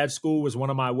 Going to grad school was one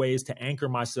of my ways to anchor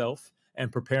myself and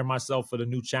prepare myself for the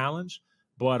new challenge.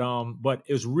 But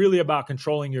it was really about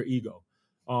controlling your ego.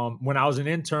 When I was an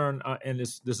intern, and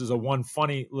this is a one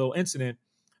funny little incident,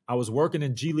 I was working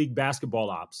in G League basketball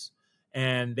ops,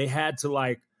 and they had to,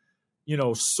 like, you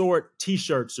know, sort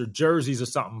T-shirts or jerseys or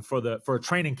something for a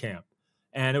training camp.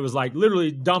 And it was like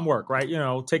literally dumb work, right? You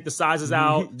know, take the sizes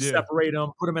out, separate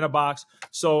them, put them in a box.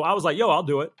 So I was like, yo, I'll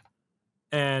do it.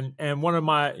 And one of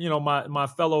my, you know, my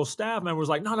fellow staff members was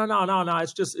like, no,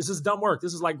 it's just dumb work.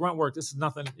 This is like grunt work. This is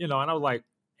nothing, you know. And I was like,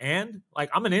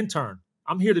 I'm an intern.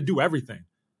 I'm here to do everything.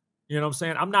 You know what I'm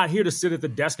saying? I'm not here to sit at the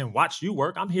desk and watch you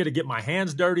work. I'm here to get my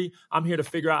hands dirty. I'm here to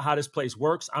figure out how this place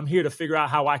works. I'm here to figure out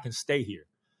how I can stay here.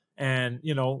 And,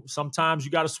 you know, sometimes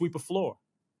you got to sweep a floor.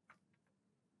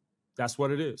 That's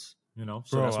what it is, you know?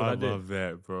 So bro, that's what I did. I love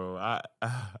that, bro.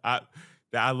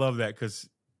 I love that, because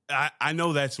I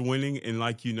know that's winning, and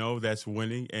like, you know, that's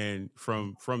winning. And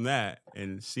from that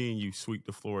and seeing you sweep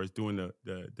the floors, doing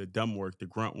the dumb work, the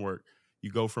grunt work,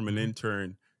 you go from an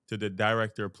intern to the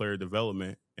director of player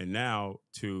development, and now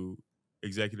to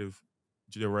executive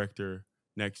director,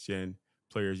 Next Gen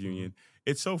Players Union.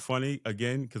 It's so funny,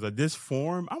 again, because of this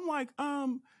form, I'm like,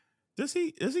 does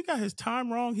he got his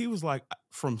time wrong? He was like,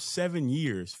 from 7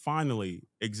 years, finally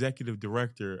executive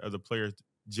director of the Players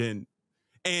Gen.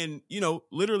 And, you know,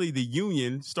 literally the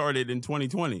union started in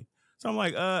 2020. So I'm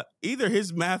like, either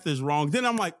his math is wrong. Then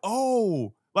I'm like,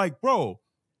 oh, like, bro,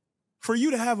 for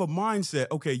you to have a mindset,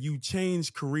 okay, you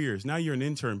changed careers. Now you're an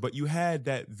intern, but you had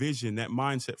that vision, that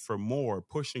mindset for more,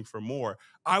 pushing for more.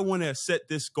 I want to set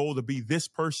this goal to be this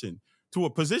person, to a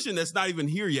position that's not even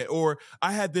here yet. Or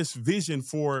I had this vision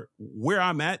for where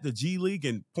I'm at, the G League,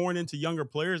 and pouring into younger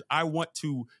players. I want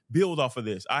to build off of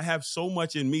this. I have so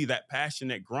much in me, that passion,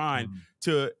 that grind,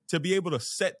 to be able to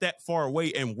set that far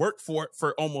away and work for it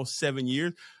for almost 7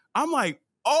 years. I'm like,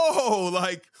 oh,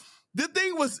 like, the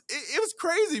thing was, it was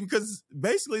crazy, because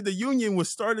basically the union was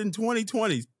started in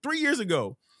 2020, 3 years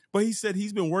ago. But he said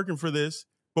he's been working for this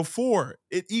before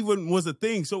it even was a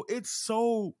thing. So it's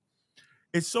so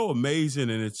amazing,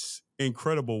 and it's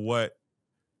incredible what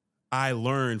I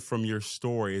learned from your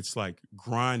story. It's like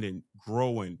grinding,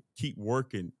 growing, keep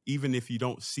working. Even if you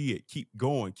don't see it, keep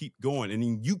going. And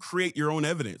then you create your own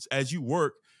evidence. As you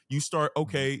work, you start,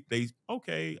 okay,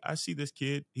 I see this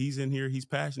kid. He's in here. He's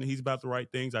passionate. He's about the right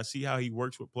things. I see how he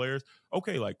works with players.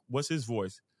 Okay, like, what's his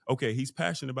voice? Okay, he's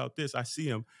passionate about this. I see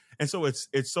him. And so it's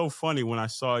so funny when I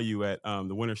saw you at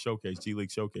the Winter Showcase, G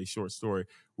League Showcase, short story.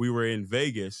 We were in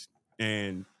Vegas,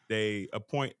 and they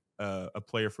appoint a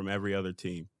player from every other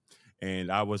team.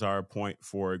 And I was our point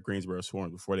for Greensboro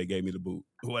Swarms before they gave me the boot.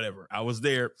 Whatever. I was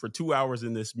there for 2 hours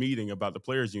in this meeting about the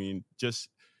Players Union, just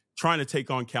trying to take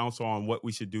on counsel on what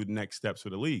we should do the next steps for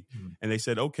the league. And they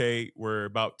said, okay, we're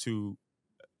about to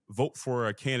vote for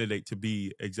a candidate to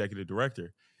be executive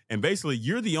director. And basically,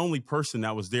 you're the only person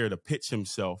that was there to pitch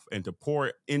himself and to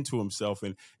pour into himself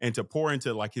and to pour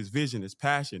into like his vision, his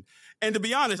passion. And to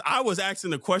be honest, I was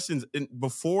asking the questions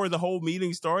before the whole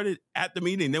meeting started, at the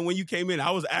meeting. Then when you came in,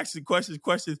 I was asking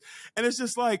questions. And it's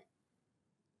just like,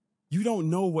 you don't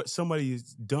know what somebody has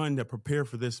done to prepare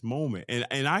for this moment.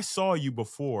 And I saw you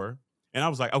before, and I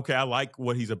was like, okay, I like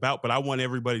what he's about, but I want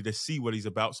everybody to see what he's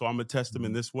about. So I'm going to test him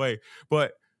in this way.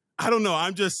 But I don't know.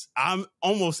 I'm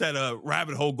almost at a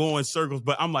rabbit hole going circles,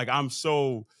 but I'm like, I'm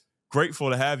so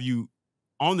grateful to have you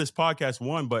on this podcast,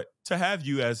 one, but to have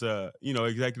you as a,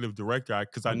 executive director,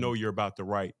 because I know you're about the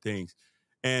right things.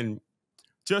 And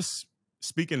just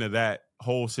speaking of that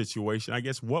whole situation, I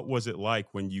guess, what was it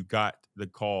like when you got the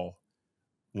call,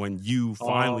 when you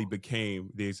finally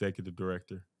became the executive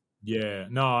director? Yeah,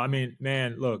 no, I mean,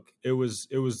 man, look, it was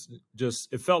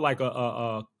just, it felt like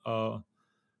a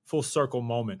full circle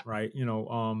moment, right?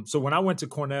 So when I went to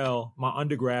Cornell, my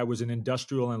undergrad was in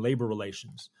industrial and labor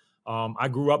relations. I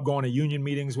grew up going to union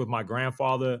meetings with my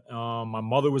grandfather. My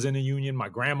mother was in the union. My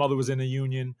grandmother was in the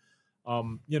union.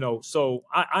 So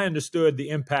I understood the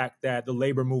impact that the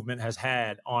labor movement has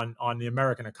had on the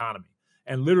American economy.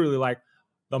 And literally, like,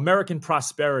 the American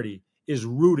prosperity is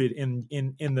rooted in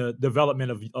the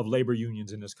development of labor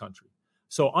unions in this country.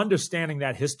 So understanding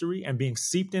that history and being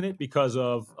seeped in it because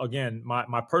of, again,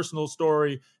 my personal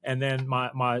story and then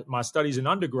my studies in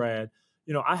undergrad,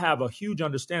 I have a huge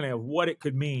understanding of what it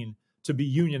could mean to be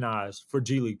unionized for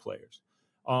G League players.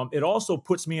 It also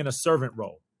puts me in a servant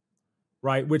role,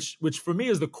 right? Which for me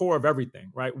is the core of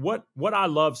everything, right? What I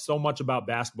love so much about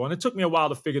basketball, and it took me a while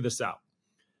to figure this out.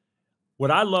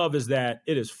 What I love is that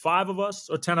it is 5 of us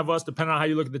or 10 of us, depending on how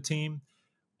you look at the team,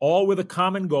 all with a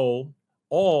common goal,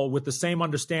 all with the same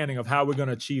understanding of how we're going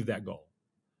to achieve that goal.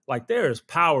 Like, there is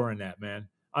power in that, man.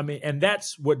 I mean, and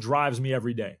that's what drives me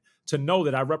every day, to know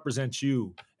that I represent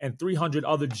you and 300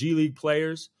 other G League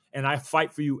players, and I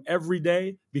fight for you every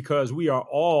day because we are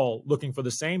all looking for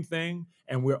the same thing,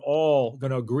 and we're all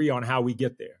going to agree on how we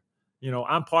get there.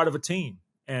 I'm part of a team,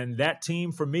 and that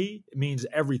team for me means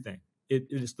everything.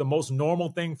 It's the most normal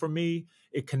thing for me.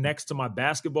 It connects to my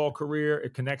basketball career.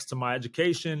 It connects to my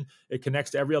education. It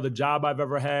connects to every other job I've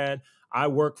ever had. I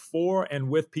work for and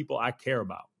with people I care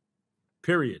about,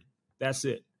 period. That's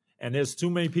it. And there's too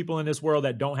many people in this world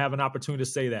that don't have an opportunity to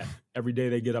say that every day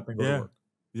they get up and go to work.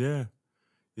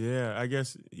 Yeah. I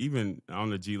guess even on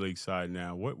the G League side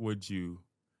now, what would you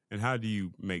and how do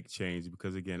you make change?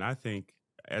 Because, again, I think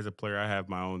as a player, I have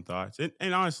my own thoughts.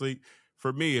 And honestly,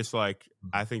 for me, it's like,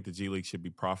 I think the G League should be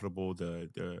profitable.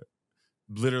 The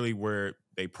literally where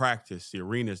they practice, the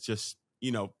arena is just,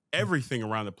 everything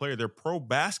around the player. They're pro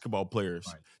basketball players.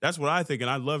 Right. That's what I think. And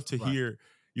I'd love to hear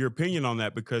your opinion on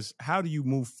that, because how do you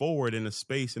move forward in a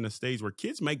space, in a stage where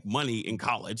kids make money in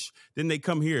college, then they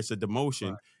come here, it's a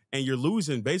demotion, and you're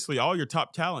losing basically all your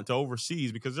top talent to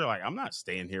overseas because they're like, I'm not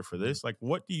staying here for this. Like,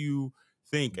 what do you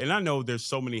think? And I know there's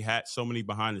so many hats, so many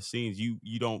behind the scenes.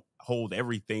 You don't hold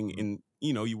everything in,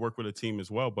 you work with a team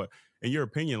as well. But in your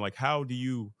opinion, like, how do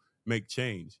you make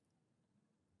change?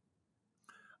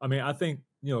 I mean, I think,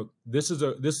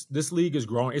 this league is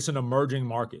growing. It's an emerging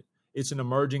market. It's an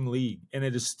emerging league, and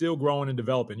it is still growing and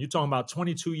developing. You're talking about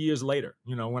 22 years later.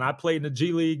 When I played in the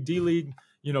G League, D League,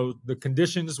 the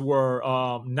conditions were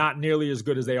not nearly as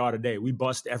good as they are today. We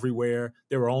bust everywhere.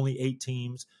 There were only 8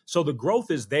 teams. So the growth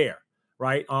is there,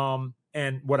 right?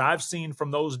 And what I've seen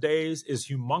from those days is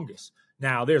humongous.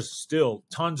 Now, there's still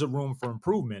tons of room for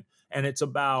improvement, and it's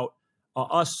about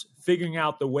us figuring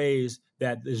out the ways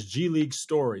that this G League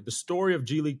story, the story of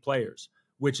G League players,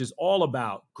 which is all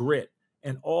about grit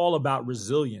and all about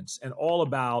resilience and all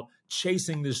about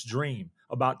chasing this dream,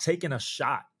 about taking a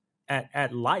shot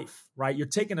at life, right? You're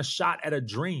taking a shot at a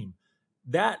dream.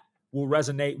 That will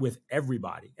resonate with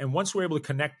everybody. And once we're able to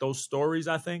connect those stories,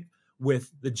 I think,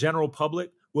 with the general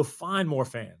public, we'll find more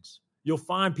fans. You'll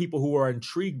find people who are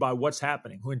intrigued by what's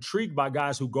happening, who are intrigued by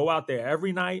guys who go out there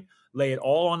every night, lay it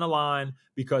all on the line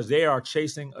because they are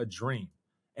chasing a dream.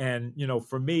 And,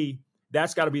 for me,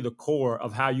 That's got to be the core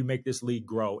of how you make this league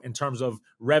grow in terms of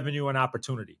revenue and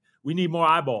opportunity. We need more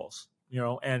eyeballs,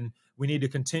 and we need to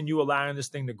continue allowing this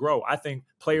thing to grow. I think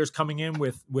players coming in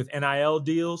with NIL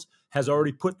deals has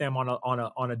already put them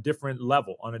on a different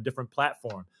level, on a different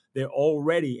platform. They're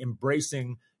already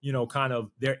embracing, kind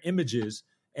of their images.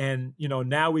 And,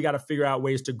 now we got to figure out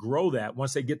ways to grow that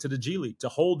once they get to the G League, to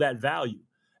hold that value.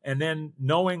 And then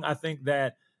knowing, I think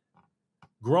that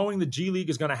growing the G League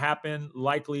is going to happen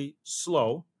likely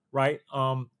slow, right?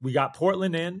 We got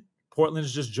Portland in.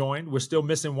 Portland's just joined. We're still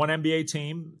missing one NBA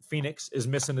team. Phoenix is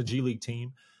missing a G League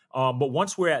team. But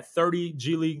once we're at 30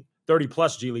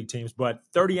 plus G League teams, but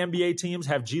 30 NBA teams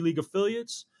have G League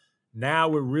affiliates, now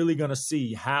we're really going to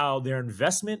see how their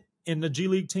investment in the G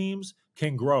League teams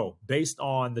can grow based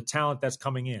on the talent that's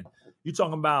coming in. You're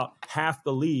talking about half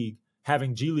the league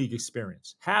having G League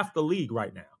experience. Half the league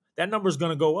right now. That number is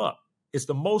going to go up. It's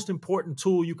the most important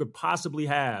tool you could possibly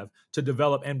have to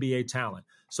develop NBA talent.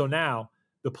 So now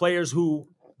the players who,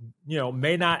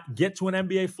 may not get to an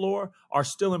NBA floor are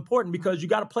still important because you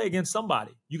got to play against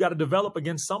somebody. You got to develop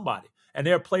against somebody. And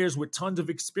there are players with tons of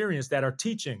experience that are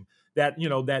teaching that,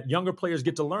 that younger players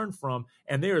get to learn from.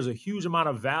 And there is a huge amount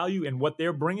of value in what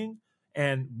they're bringing.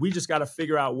 And we just got to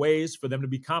figure out ways for them to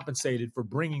be compensated for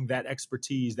bringing that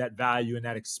expertise, that value, and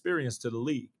that experience to the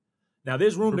league. Now,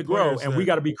 there's room to grow, and we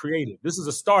got to be creative. This is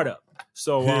a startup.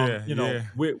 So,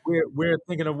 we're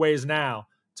thinking of ways now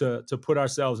to put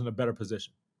ourselves in a better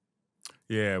position.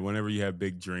 Yeah, whenever you have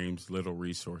big dreams, little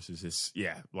resources, it's,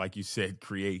 like you said,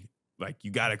 create. Like,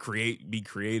 you got to be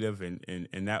creative,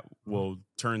 and that will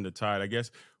turn the tide. I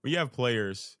guess when you have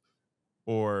players,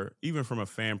 or even from a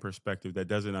fan perspective that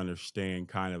doesn't understand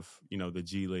kind of, the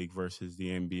G League versus the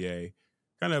NBA,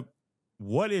 kind of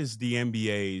what is the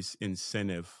NBA's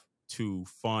incentive to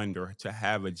fund or to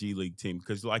have a G League team?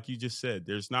 Because like you just said,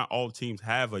 there's not all teams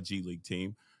have a G League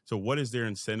team. So what is their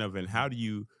incentive, and how do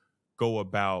you go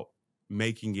about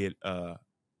making it a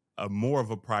more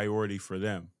of a priority for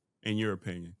them, in your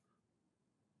opinion?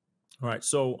 All right.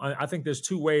 So I think there's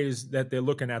two ways that they're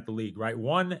looking at the league, right?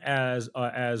 One as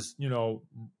a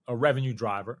revenue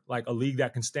driver, like a league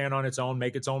that can stand on its own,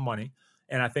 make its own money.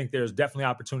 And I think there's definitely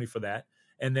opportunity for that.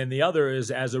 And then the other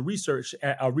is as a research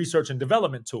and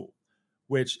development tool,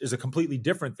 which is a completely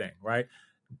different thing, right?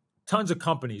 Tons of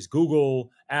companies,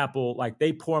 Google, Apple, like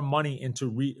they pour money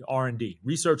into R&D,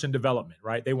 research and development,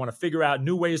 right? They want to figure out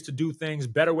new ways to do things,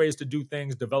 better ways to do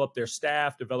things, develop their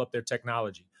staff, develop their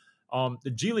technology.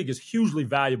 The G League is hugely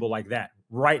valuable like that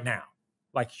right now,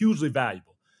 like hugely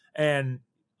valuable. And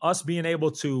us being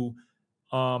able to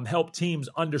help teams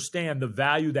understand the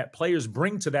value that players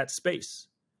bring to that space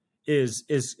is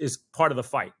part of the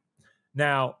fight.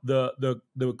 Now, the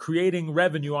creating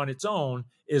revenue on its own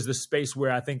is the space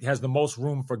where I think has the most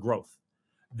room for growth.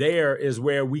 There is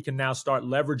where we can now start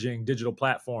leveraging digital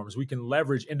platforms. We can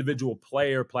leverage individual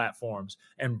player platforms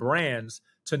and brands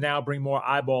to now bring more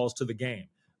eyeballs to the game.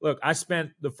 Look, I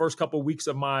spent the first couple of weeks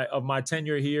of my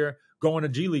tenure here going to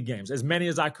G League games, as many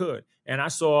as I could. And I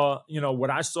saw, what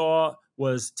I saw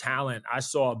was talent. I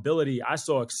saw ability. I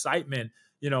saw excitement,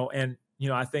 and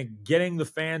I think getting the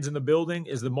fans in the building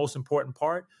is the most important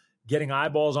part. Getting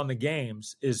eyeballs on the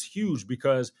games is huge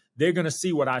because they're going to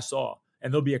see what I saw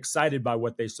and they'll be excited by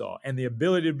what they saw. And the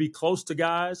ability to be close to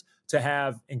guys, to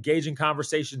have engaging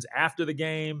conversations after the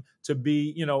game, to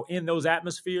be, in those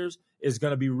atmospheres is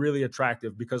going to be really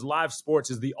attractive because live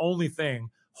sports is the only thing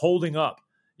holding up,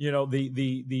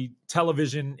 the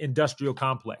television industrial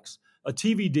complex. A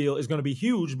TV deal is going to be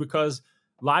huge because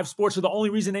live sports are the only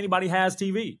reason anybody has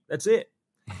TV. That's it.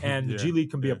 And the G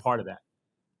League can be a part of that.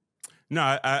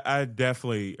 No, I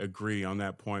definitely agree on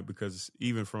that point because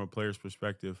even from a player's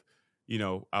perspective,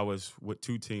 I was with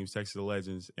two teams, Texas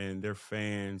Legends, and they're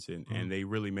fans, and they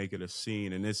really make it a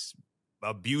scene. And it's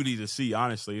a beauty to see,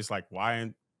 honestly. It's like,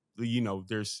 why,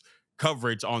 there's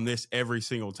coverage on this every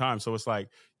single time. So it's like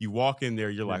you walk in there,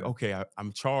 you're like, okay,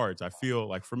 I'm charged. I feel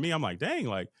like, for me, I'm like, dang,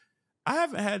 like, I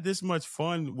haven't had this much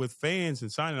fun with fans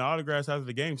and signing autographs after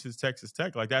the game since Texas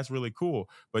Tech. Like, that's really cool.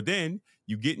 But then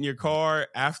you get in your car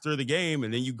after the game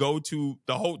and then you go to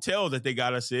the hotel that they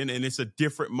got us in, and it's a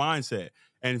different mindset.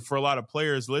 And for a lot of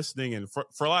players listening, and for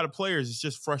a lot of players, it's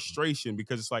just frustration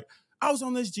because it's like, I was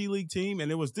on this G League team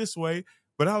and it was this way,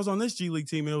 but I was on this G League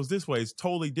team and it was this way. It's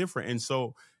totally different. And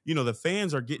so, the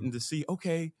fans are getting to see,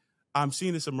 okay, I'm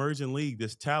seeing this emerging league,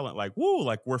 this talent, like, woo,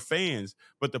 like we're fans,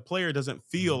 but the player doesn't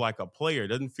feel like a player,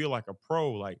 doesn't feel like a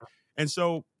pro. Like, and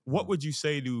so what would you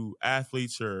say to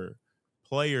athletes or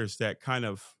players that kind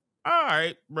of, all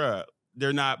right, bruh,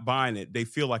 they're not buying it. They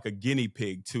feel like a guinea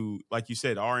pig to, like you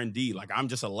said, R&D. Like, I'm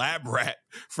just a lab rat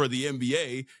for the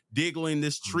NBA, diggling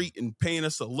this treat and paying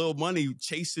us a little money,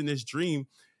 chasing this dream.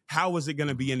 How is it going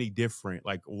to be any different?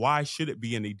 Like, why should it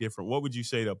be any different? What would you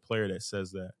say to a player that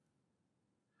says that?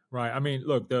 Right. I mean,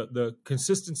 look, the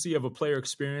consistency of a player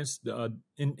experience,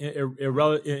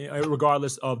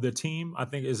 regardless of the team, I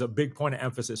think is a big point of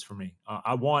emphasis for me.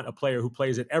 I want a player who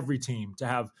plays at every team to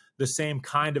have the same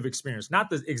kind of experience, not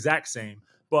the exact same,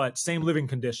 but same living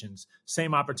conditions,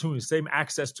 same opportunities, same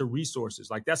access to resources.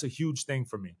 Like, that's a huge thing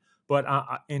for me. But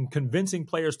in convincing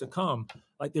players to come,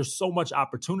 like, there's so much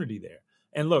opportunity there.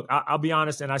 And look, I'll be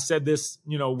honest, and I said this,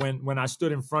 when I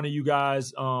stood in front of you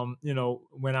guys,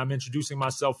 when I'm introducing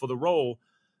myself for the role,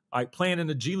 like, playing in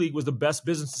the G League was the best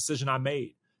business decision I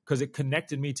made because it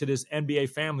connected me to this NBA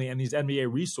family and these NBA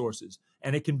resources.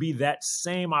 And it can be that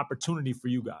same opportunity for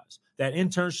you guys. That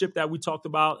internship that we talked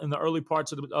about in the early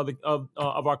parts of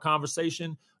our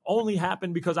conversation only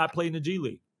happened because I played in the G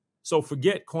League. So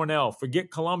forget Cornell, forget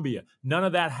Columbia. None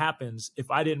of that happens if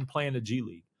I didn't play in the G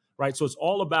League. Right. So it's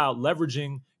all about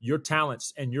leveraging your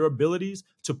talents and your abilities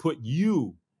to put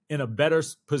you in a better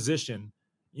position,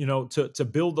 to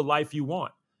build the life you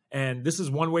want. And this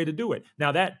is one way to do it.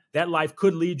 Now, that life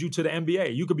could lead you to the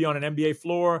NBA. You could be on an NBA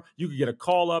floor. You could get a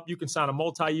call up. You can sign a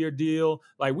multi-year deal.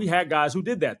 Like, we had guys who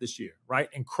did that this year. Right.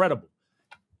 Incredible.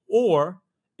 Or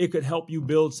it could help you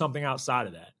build something outside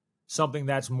of that, something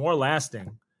that's more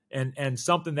lasting and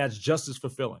something that's just as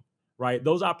fulfilling. Right.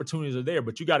 Those opportunities are there,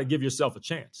 but you got to give yourself a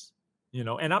chance,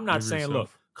 and I'm not saying,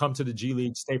 look, come to the G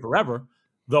League, stay forever,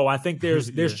 though I think there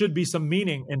should be some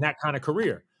meaning in that kind of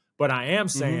career. But I am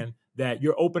saying that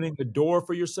you're opening the door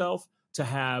for yourself to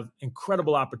have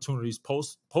incredible opportunities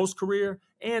post career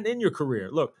and in your career.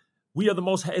 Look,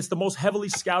 it's the most heavily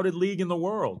scouted league in the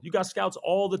world. You got scouts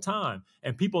all the time,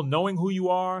 and people knowing who you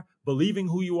are, believing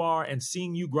who you are, and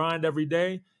seeing you grind every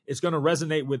day, it's going to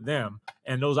resonate with them,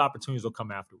 and those opportunities will come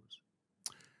afterwards.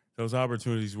 Those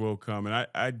opportunities will come. And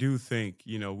I do think,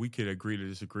 we could agree to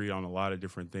disagree on a lot of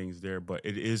different things there, but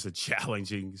it is a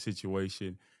challenging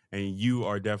situation. And you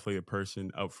are definitely a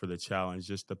person up for the challenge,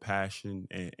 just the passion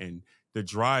and the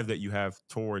drive that you have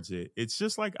towards it. It's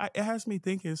just like, it has me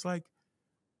thinking, it's like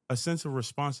a sense of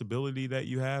responsibility that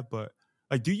you have. But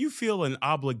like, do you feel an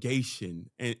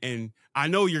obligation? And I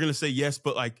know you're going to say yes,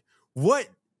 but like, what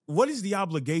is the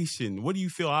obligation? What do you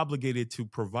feel obligated to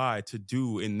provide, to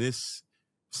do in this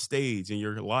stage in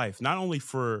your life, not only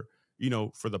for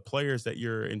for the players that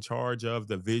you're in charge of,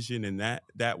 the vision and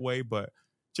that way, but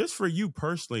just for you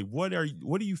personally? What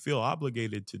do you feel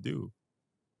obligated to do?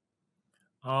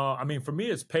 I mean, for me,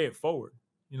 it's pay it forward.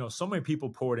 So many people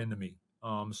poured into me.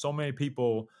 So many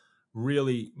people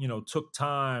really, took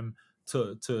time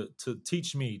to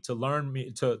teach me, to learn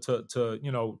me, to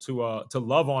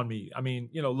love on me. I mean,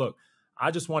 look,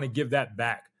 I just want to give that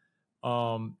back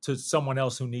to someone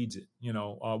else who needs it.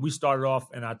 We started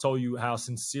off, and I told you how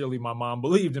sincerely my mom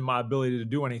believed in my ability to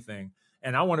do anything.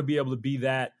 And I want to be able to be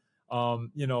that,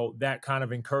 that kind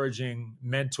of encouraging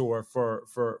mentor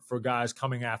for guys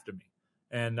coming after me.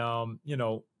 And,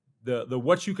 the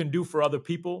what you can do for other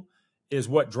people is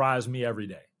what drives me every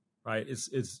day. Right.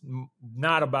 It's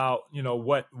not about,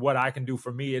 what I can do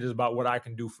for me. It is about what I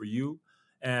can do for you.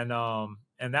 And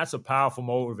that's a powerful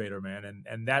motivator, man.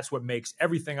 And that's what makes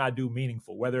everything I do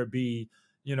meaningful, whether it be,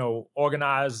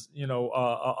 organize,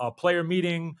 a player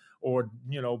meeting or,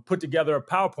 put together a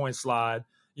PowerPoint slide.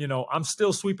 I'm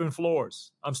still sweeping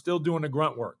floors. I'm still doing the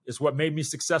grunt work. It's what made me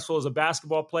successful as a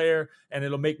basketball player, and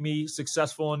it'll make me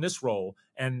successful in this role.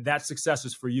 And that success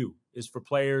is for you. It's for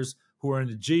players who are in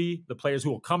the G, the players who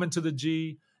will come into the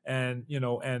G, and,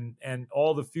 and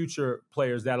all the future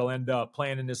players that'll end up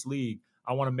playing in this league.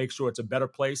 I want to make sure it's a better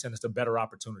place and it's a better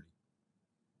opportunity.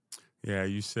 Yeah,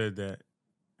 you said that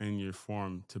in your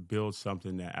form, to build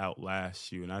something that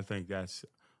outlasts you. And I think that's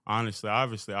honestly,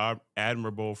 obviously,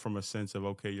 admirable from a sense of,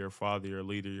 okay, you're a father, you're a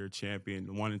leader, you're a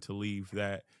champion, wanting to leave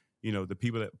that, the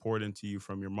people that poured into you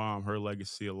from your mom, her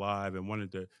legacy alive, and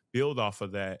wanted to build off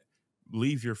of that,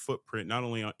 leave your footprint, not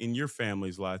only in your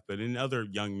family's life, but in other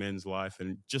young men's life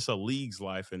and just a league's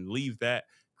life, and leave that,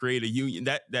 create a union.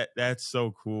 That's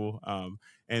so cool.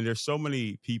 And there's so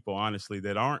many people, honestly,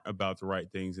 that aren't about the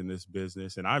right things in this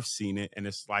business. And I've seen it. And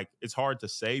it's like, it's hard to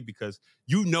say because,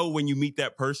 when you meet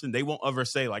that person, they won't ever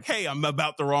say like, hey, I'm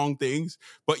about the wrong things.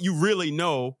 But you really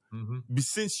know,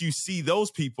 since you see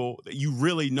those people, that you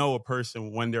really know a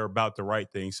person when they're about the right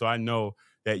thing. So I know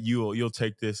that you'll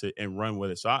take this and run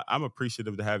with it. So I'm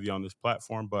appreciative to have you on this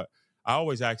platform. But I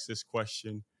always ask this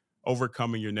question.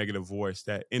 overcoming your negative voice,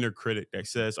 that inner critic that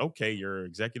says, okay, you're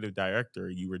executive director,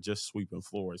 you were just sweeping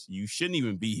floors, you shouldn't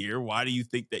even be here. Why do you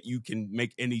think that you can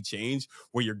make any change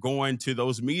when you're going to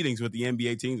those meetings with the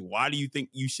NBA teams? Why do you think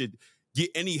you should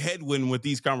get any headwind with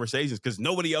these conversations? Because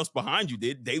nobody else behind you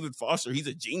did. David Foster, he's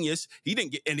a genius, he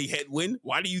didn't get any headwind.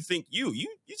 Why do you think you're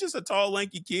just a tall,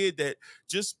 lanky kid that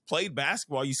just played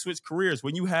basketball? You switched careers.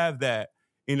 When you have that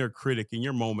inner critic in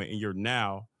your moment and you're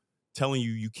now telling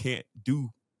you can't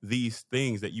do these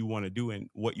things that you want to do and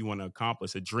what you want to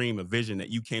accomplish, a dream, a vision that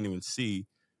you can't even see,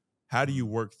 how do you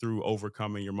work through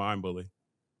overcoming your mind bully?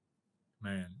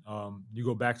 Man, you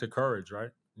go back to courage,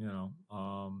 right?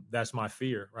 That's my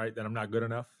fear, right? That I'm not good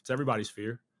enough. It's everybody's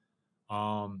fear.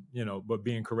 But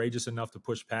being courageous enough to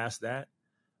push past that.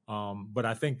 But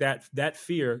I think that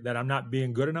fear that I'm not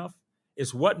being good enough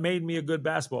is what made me a good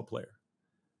basketball player.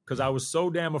 Because I was so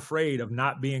damn afraid of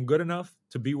not being good enough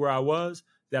to be where I was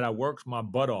that I worked my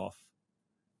butt off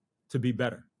to be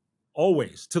better.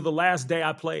 Always, to the last day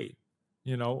I played.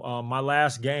 My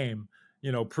last game,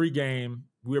 pregame,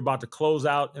 we were about to close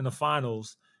out in the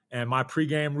finals, and my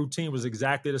pregame routine was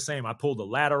exactly the same. I pulled the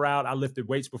ladder out. I lifted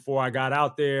weights before I got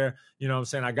out there. You know what I'm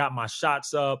saying? I got my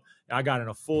shots up. I got in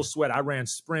a full sweat. I ran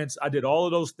sprints. I did all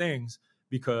of those things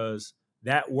because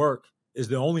that work is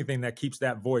the only thing that keeps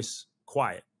that voice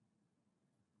quiet.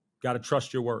 Got to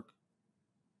trust your work.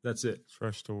 That's it.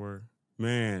 Trust the work.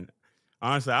 Man,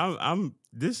 honestly, I'm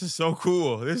this is so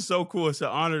cool. This is so cool. It's an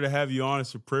honor to have you on.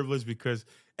 It's a privilege because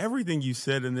everything you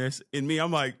said in me,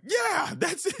 I'm like, yeah,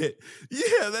 that's it.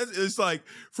 Yeah, it's like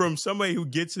from somebody who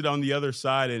gets it on the other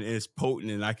side and it's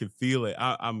potent and I can feel it.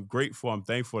 I'm grateful. I'm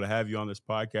thankful to have you on this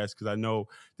podcast because I know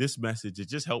this message, it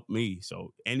just helped me.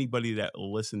 So anybody that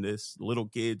will listen to this, little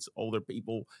kids, older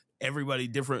people, everybody,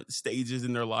 different stages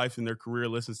in their life and their career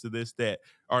listens to this, that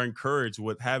are encouraged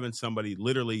with having somebody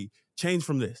literally change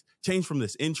from this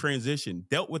in transition,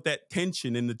 dealt with that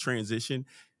tension in the transition,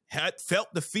 had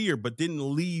felt the fear, but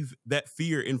didn't leave that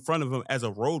fear in front of him as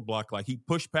a roadblock. Like he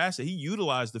pushed past it. He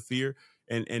utilized the fear.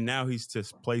 And now he's to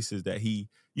places that he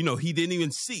didn't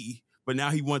even see, but now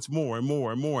he wants more and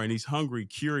more and more. And he's hungry,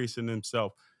 curious in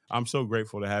himself. I'm so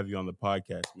grateful to have you on the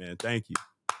podcast, man. Thank you.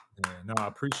 Yeah, no, I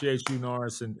appreciate you,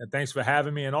 Norense, and thanks for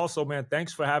having me. And also, man,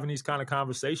 thanks for having these kind of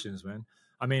conversations, man.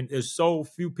 I mean, there's so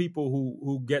few people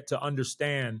who get to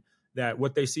understand that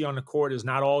what they see on the court is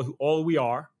not all we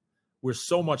are. We're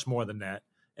so much more than that.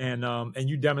 And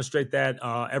you demonstrate that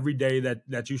every day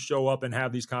that you show up and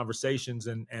have these conversations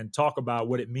and talk about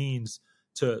what it means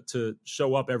to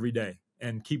show up every day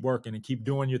and keep working and keep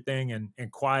doing your thing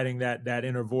and quieting that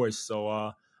inner voice. So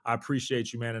I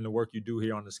appreciate you, man, and the work you do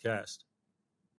here on this cast.